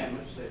Ten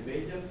Commandments. They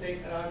made them take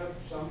it out of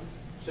some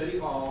city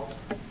hall.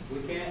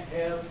 We can't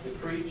have the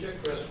preach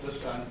at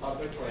Christmas on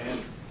public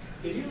land.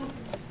 Can you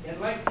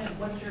enlighten them?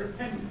 What's your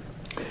opinion?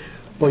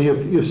 Well,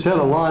 you've said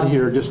a lot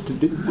here. Just to,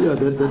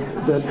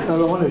 that I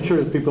want to make sure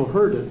that people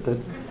heard it. That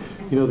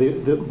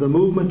the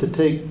movement to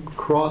take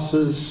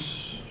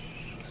crosses,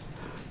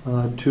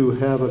 to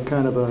have a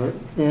kind of a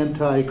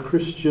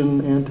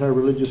anti-Christian,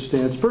 anti-religious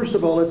stance. First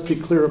of all, let's be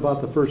clear about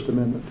the First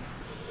Amendment.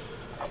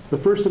 The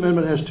First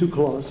Amendment has two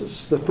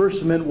clauses. The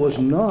First Amendment was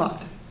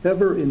not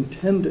ever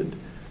intended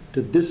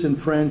to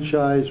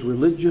disenfranchise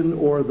religion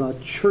or the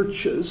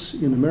churches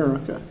in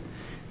America.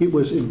 It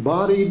was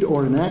embodied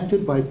or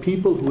enacted by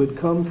people who had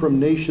come from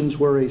nations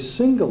where a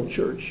single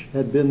church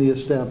had been the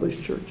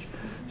established church.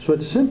 So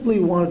it simply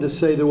wanted to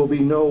say there will be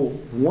no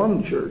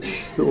one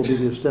church that will be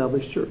the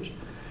established church.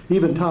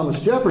 Even Thomas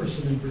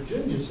Jefferson in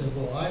Virginia said,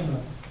 well, I'm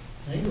an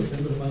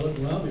Anglican, but if I look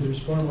around me, there's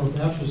far more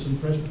Baptists and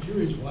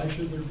Presbyterians. Why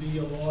should there be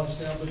a law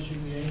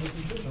establishing the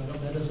Anglican church?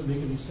 That doesn't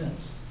make any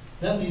sense.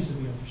 That needs to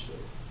be understood.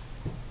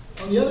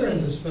 On the other end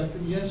of the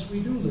spectrum, yes, we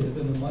do live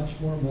in a much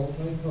more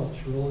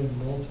multicultural and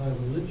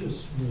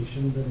multi-religious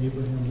nation than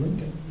Abraham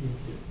Lincoln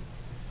did.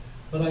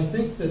 But I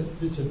think that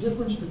it's a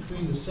difference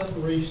between the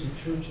separation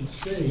of church and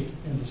state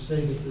and to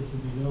say that there can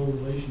be no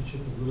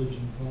relationship of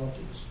religion and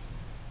politics.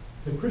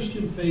 The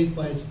Christian faith,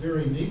 by its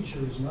very nature,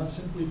 is not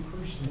simply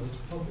personal, it's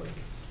public.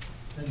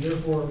 And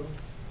therefore,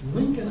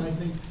 Lincoln, I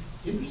think,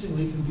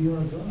 interestingly, can be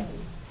our guide.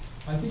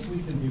 I think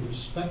we can be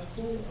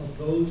respectful of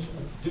those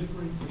of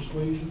differing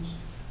persuasions,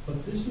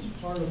 but this is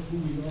part of who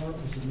we are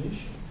as a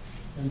nation.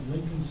 And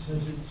Lincoln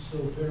says it so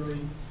very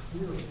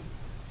clearly.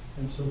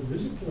 And so there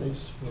is a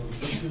place for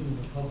religion in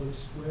the public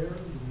square.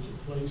 There is a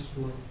place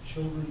for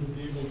children to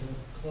be able to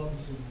have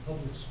clubs in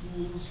public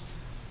schools.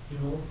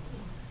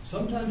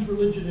 Sometimes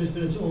religion has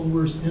been its own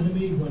worst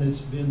enemy when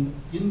it's been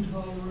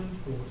intolerant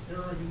or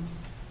arrogant.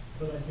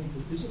 But I think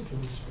there is a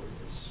place for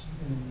this.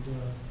 And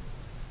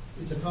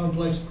it's a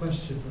complex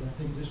question, but I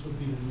think this would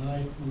be to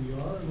deny who we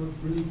are and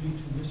would really be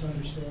to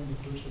misunderstand the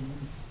First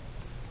Amendment.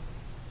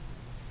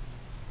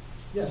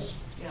 Yes?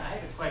 Yeah, I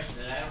have a question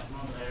that I don't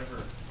know that I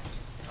ever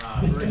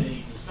heard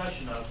any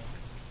discussion of.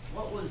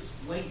 What was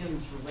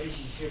Lincoln's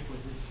relationship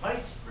with his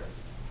vice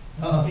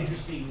president?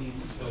 Interestingly,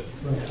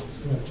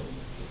 right.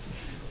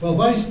 Well,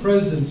 vice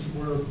presidents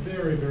were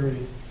very,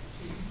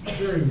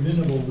 very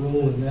minimal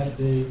role in that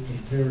day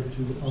compared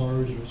to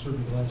ours, or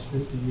certainly the last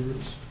 50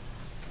 years.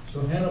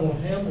 So Hannibal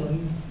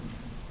Hamlin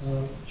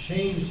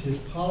changed his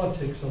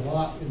politics a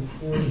lot in the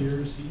 4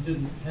 years. He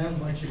didn't have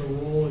much of a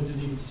role. He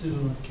didn't even sit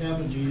on a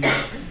cabinet meeting.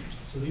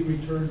 So he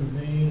returned to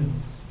Maine and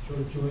sort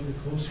of joined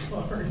the Coast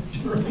Guard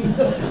during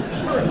the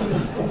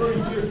 4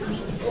 years.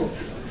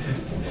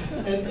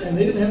 And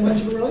they didn't have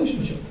much of a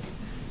relationship.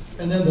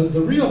 And then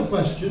the real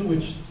question,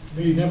 which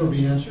may never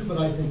be answered, but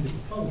I think it's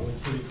probably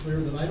pretty clear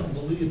that I don't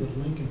believe that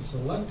Lincoln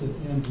selected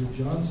Andrew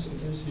Johnson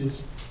as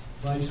his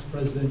vice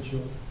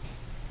presidential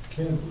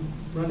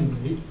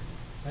running mate.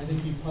 I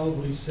think he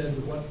probably said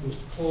to what was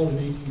called in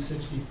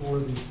 1864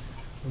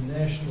 the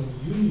National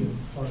Union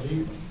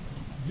Party,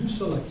 you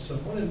select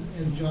someone,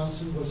 and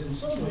Johnson was in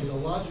some ways a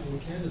logical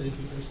candidate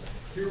because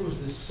here was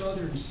this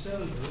Southern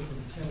senator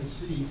from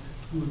Tennessee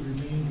who had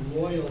remained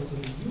loyal to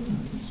the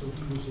Union, so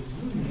he was a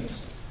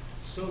Unionist.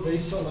 So they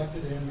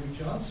selected Andrew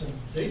Johnson.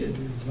 They didn't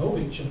really know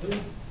each other,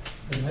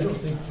 and I don't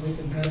think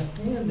Lincoln had a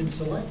hand in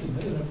selecting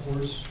them. And of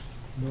course,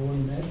 no one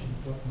imagined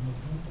what might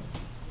happen.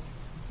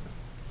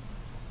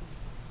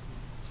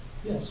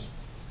 Yes?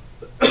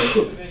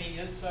 Do you have any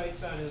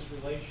insights on his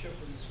relationship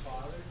with his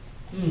father?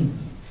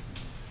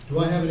 Do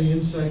I have any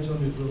insights on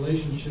his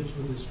relationships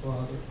with his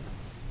father?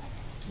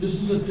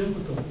 This is a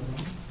difficult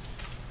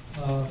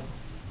one.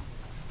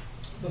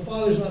 The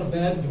father's not a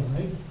bad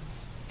guy.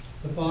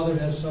 The father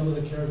has some of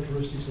the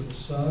characteristics of the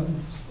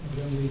son.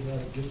 Evidently, he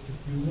had a gift of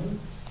humor.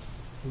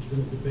 There's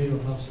been a debate on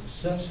how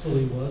successful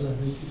he was. I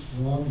think it's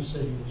wrong to say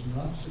he was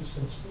not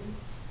successful.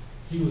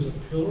 He was a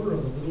pillar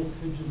of the Little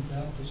Pigeon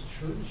Baptist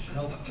Church,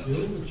 helped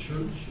build the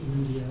church in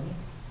Indiana.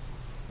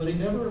 But he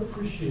never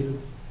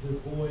appreciated the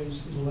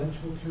boy's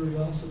intellectual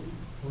curiosity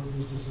or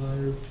his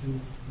desire to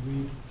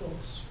read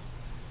books.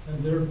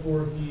 And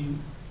therefore, he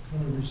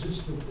kind of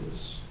resisted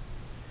this.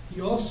 He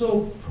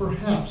also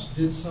perhaps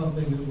did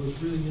something that was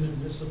really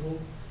inadmissible.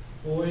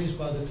 boys,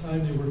 by the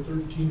time they were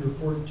 13 or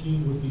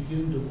 14, would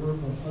begin to work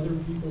on other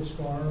people's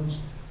farms,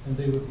 and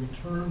they would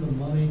return the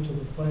money to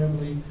the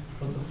family,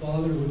 but the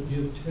father would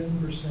give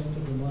 10%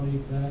 of the money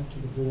back to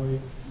the boy.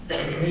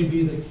 It may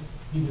be that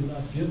he did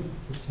not give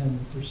the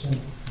 10%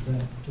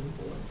 back to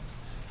the boy.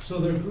 So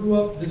there grew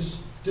up this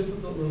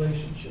difficult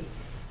relationship.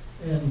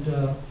 And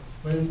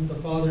when the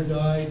father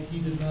died, he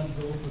did not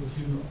go for the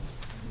funeral.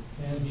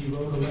 And he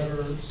wrote a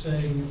letter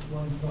saying at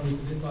one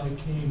point that if I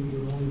came, it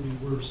would only be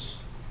worse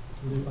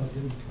than if I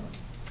didn't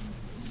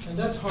come. And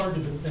that's hard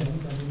to defend.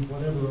 I mean,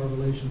 whatever our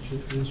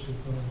relationship is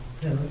with our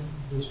parent,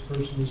 this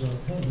person is our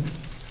parent.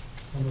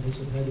 Some of us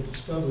have had to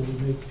discover we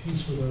make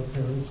peace with our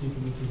parents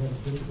even if we have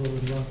a difficult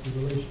and rocky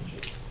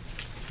relationship.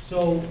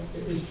 So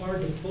it's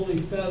hard to fully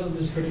fathom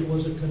this, but it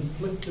was a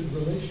conflicted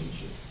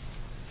relationship.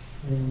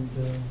 And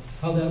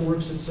how that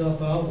works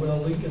itself out, well,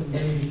 Lincoln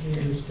then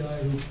became this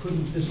guy who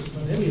couldn't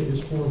discipline any of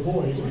his poor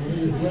boys. I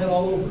mean, he ran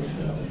all over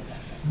him.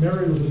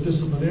 Mary was a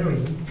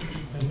disciplinarian,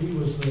 and he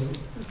was the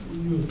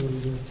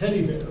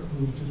teddy bear.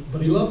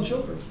 But he loved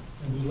children,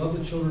 and he loved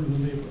the children in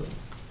the neighborhood.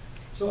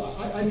 So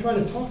I try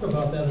to talk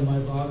about that in my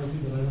biography,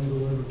 but I don't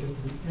know ever get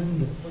to the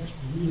end of what's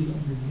really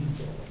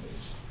underneath all of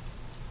this.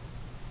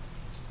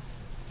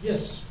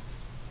 Yes?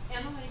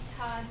 Emily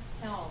Todd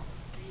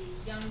Helms,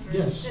 the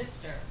younger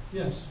sister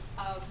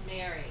of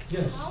Mary.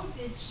 Yes. How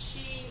did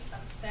she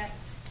affect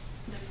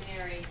the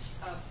marriage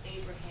of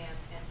Abraham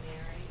and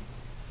Mary?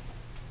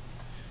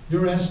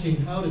 You're asking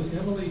how did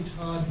Emily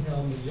Todd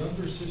Helm, the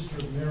younger sister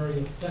of Mary,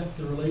 affect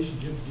the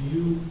relationship?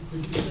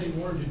 Could you say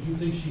more? Did you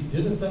think she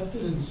did affect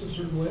it in a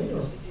certain way?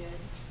 Or? She did.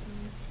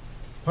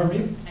 Pardon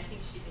me? I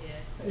think she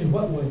did. In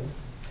what way?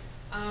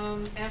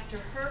 After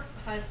her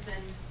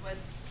husband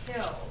was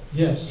killed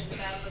Yes. in the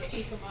Battle of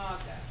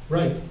Chickamauga,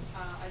 Right.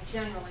 a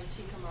general in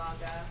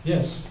Chickamauga,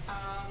 Yes.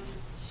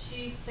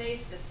 she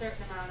faced a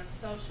certain amount of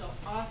social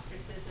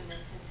ostracism in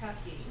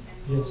Kentucky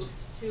and moved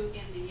to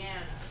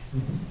Indiana.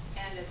 Mm-hmm.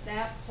 And at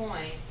that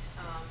point,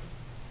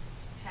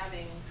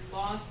 having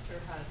lost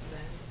her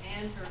husband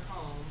and her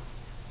home,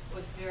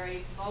 was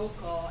very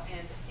vocal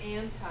and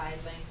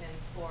anti-Lincoln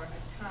for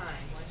a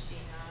time, was she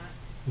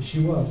not? She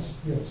was,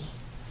 yes.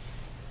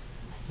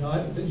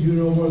 Now, you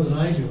know more than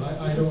I do.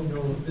 I don't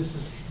know if this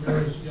is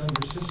Mary's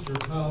younger sister,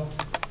 how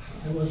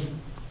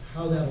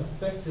that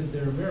affected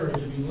their marriage.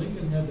 I mean,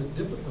 Lincoln had the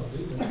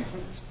difficulty that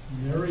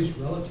Mary's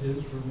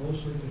relatives were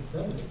mostly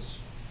Confederates,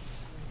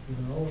 you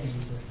know,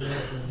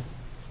 and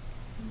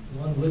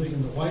one living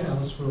in the White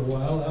House for a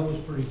while, that was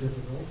pretty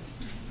difficult.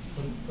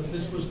 But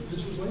this was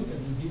Lincoln,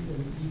 and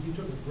he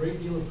took a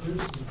great deal of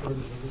criticism for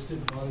this. This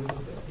didn't bother him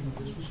a bit. You know,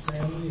 this was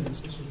family, and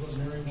this was what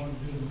Mary wanted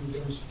to do, and he was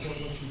going to support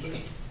what she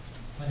did.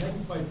 I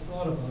hadn't quite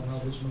thought about how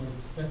this might have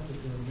affected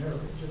their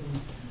marriage. I mean,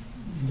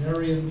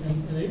 Mary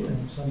and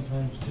Abraham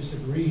sometimes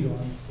disagreed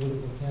on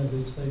political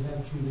candidates they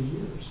had through the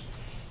years.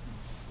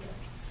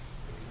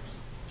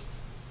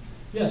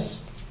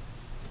 Yes?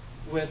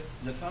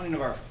 With the founding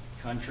of our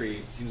country,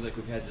 it seems like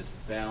we've had this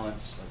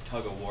balance of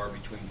tug-of-war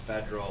between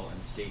federal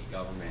and state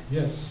government.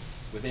 Yes.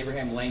 With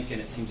Abraham Lincoln,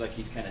 it seems like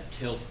he's kind of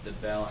tilted the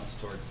balance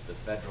towards the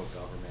federal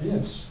government.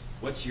 Yes.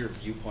 What's your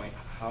viewpoint?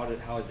 How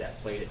has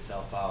that played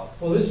itself out?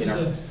 Well,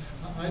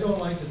 I don't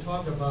like to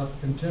talk about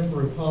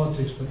contemporary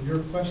politics, but your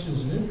question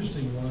is an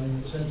interesting one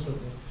in the sense that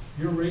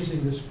you're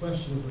raising this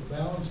question of the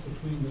balance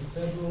between the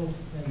federal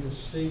and the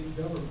state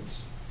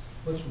governments.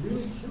 What's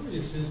really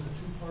curious is the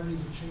two parties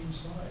have changed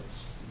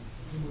sides.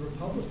 And the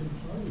Republican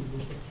Party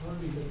was the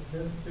party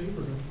that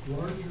favored a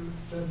larger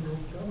federal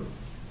government.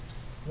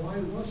 Why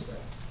was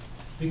that?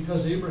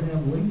 Because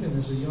Abraham Lincoln,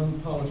 as a young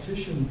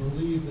politician,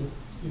 believed that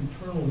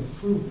internal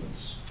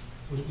improvements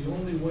was the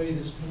only way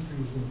this country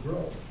was going to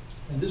grow.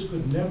 And this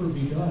could never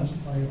be done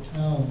by a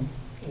town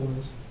or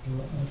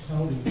a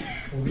county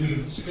or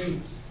even a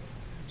state.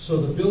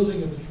 So the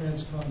building of the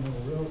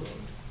Transcontinental Railroad,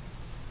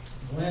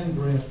 land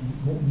grant,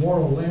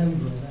 Moral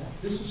Land Grant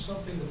Act, this is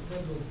something the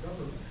federal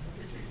government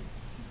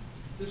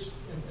had to do.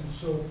 And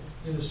so,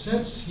 in a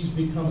sense, he's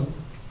become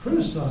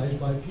criticized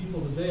by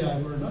people today, I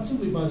learned, not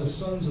simply by the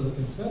sons of the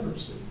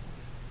Confederacy,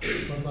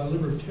 but by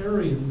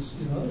libertarians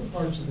in other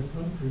parts of the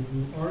country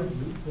who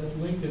argued that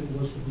Lincoln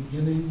was the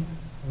beginning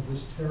of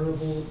this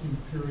terrible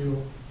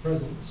imperial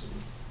presidency.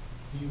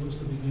 He was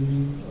the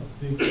beginning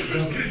of big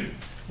government.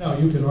 Now,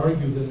 you could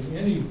argue that in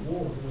any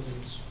war,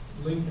 whether it's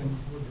Lincoln,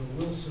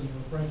 Woodrow Wilson,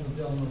 or Franklin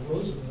Delano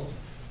Roosevelt,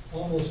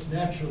 almost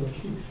naturally,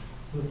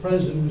 the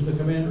president who's the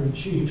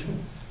commander-in-chief,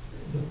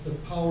 the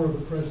power of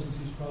the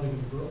presidency is probably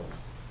going to grow.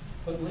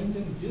 But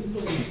Lincoln did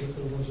believe that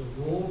there was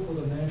a role for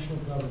the national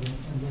government,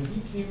 and when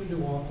he came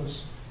into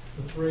office,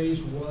 the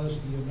phrase was,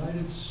 the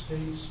United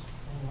States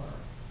are.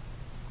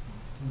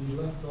 When he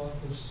left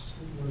office,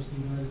 it was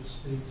the United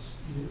States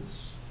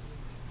is.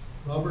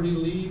 Robert E.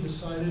 Lee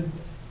decided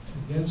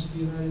against the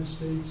United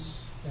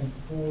States and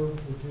for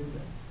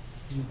Virginia.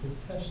 He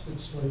detested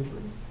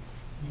slavery.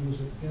 He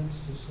was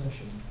against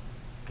secession.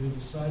 He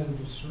decided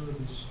to serve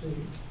his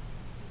state.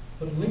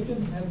 But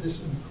Lincoln had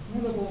this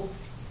incredible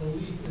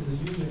belief in the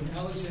Union,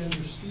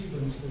 Alexander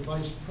Stephens, the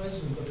vice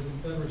president of the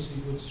Confederacy,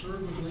 who had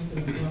served with Lincoln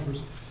in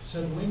Congress,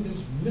 said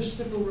Lincoln's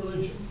mystical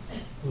religion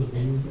was the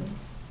Union.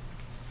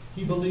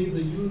 He believed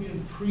the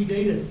Union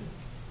predated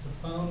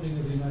the founding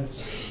of the United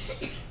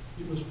States.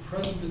 It was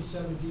present in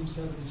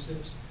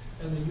 1776,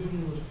 and the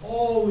Union was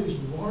always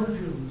larger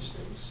than the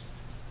states.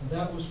 And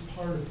that was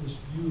part of his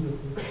view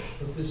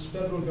that this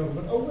federal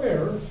government,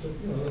 aware that,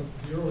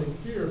 the early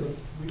fear that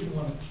we didn't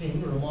want a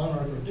king or a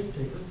monarch or a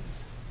dictator,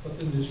 but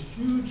in this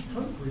huge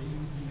country, you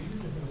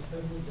needed to have a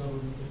federal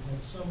government that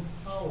had some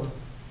power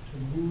to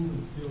move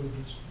and build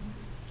this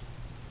country.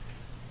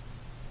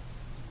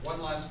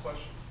 One last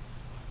question.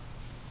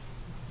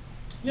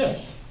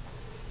 Yes.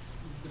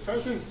 The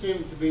president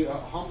seemed to be a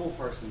humble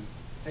person.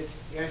 I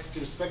asked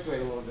you to speculate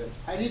a little bit.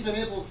 Had he been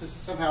able to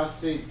somehow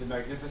see the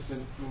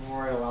magnificent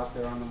memorial out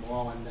there on the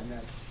wall and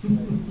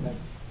that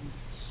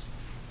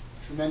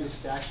tremendous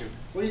statue,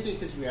 what do you think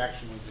his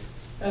reaction would be?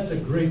 That's a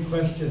great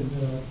question.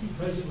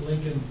 President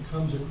Lincoln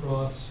comes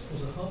across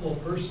as a humble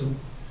person.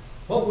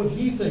 What would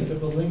he think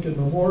of the Lincoln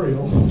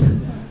Memorial?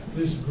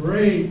 This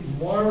great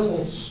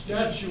marble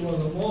statue on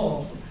the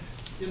wall.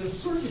 In a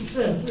certain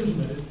sense,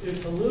 isn't it?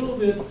 It's a little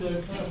bit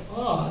kind of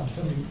odd.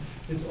 I mean,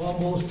 it's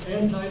almost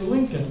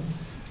anti-Lincoln.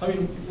 I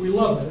mean, we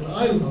love it, and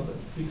I love it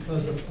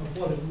because of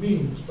what it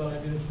means, but I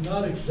mean, it's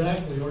not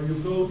exactly, or you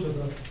go to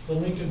the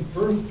Lincoln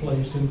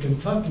birthplace in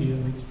Kentucky,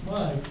 and it's,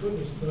 my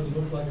goodness, it doesn't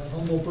look like a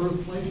humble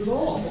birthplace at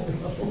all.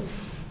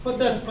 But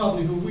that's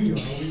probably who we are.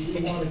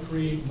 We want to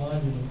create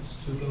monuments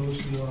to those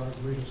who are our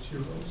greatest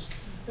heroes.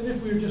 And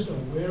if we're just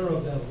aware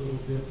of that a little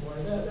bit more,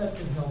 that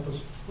can help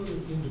us put it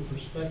into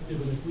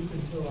perspective. And if we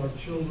can tell our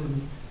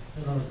children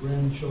and our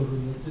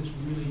grandchildren that this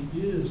really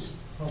is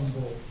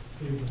humble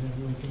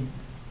Abraham Lincoln,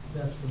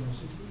 that's the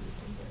message we will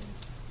convey.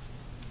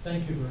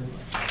 Thank you very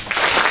much.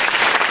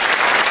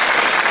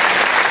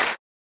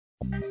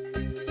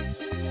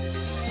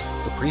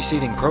 The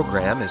preceding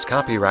program is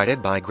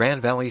copyrighted by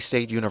Grand Valley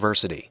State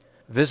University.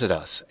 Visit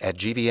us at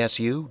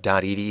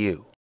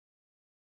gvsu.edu.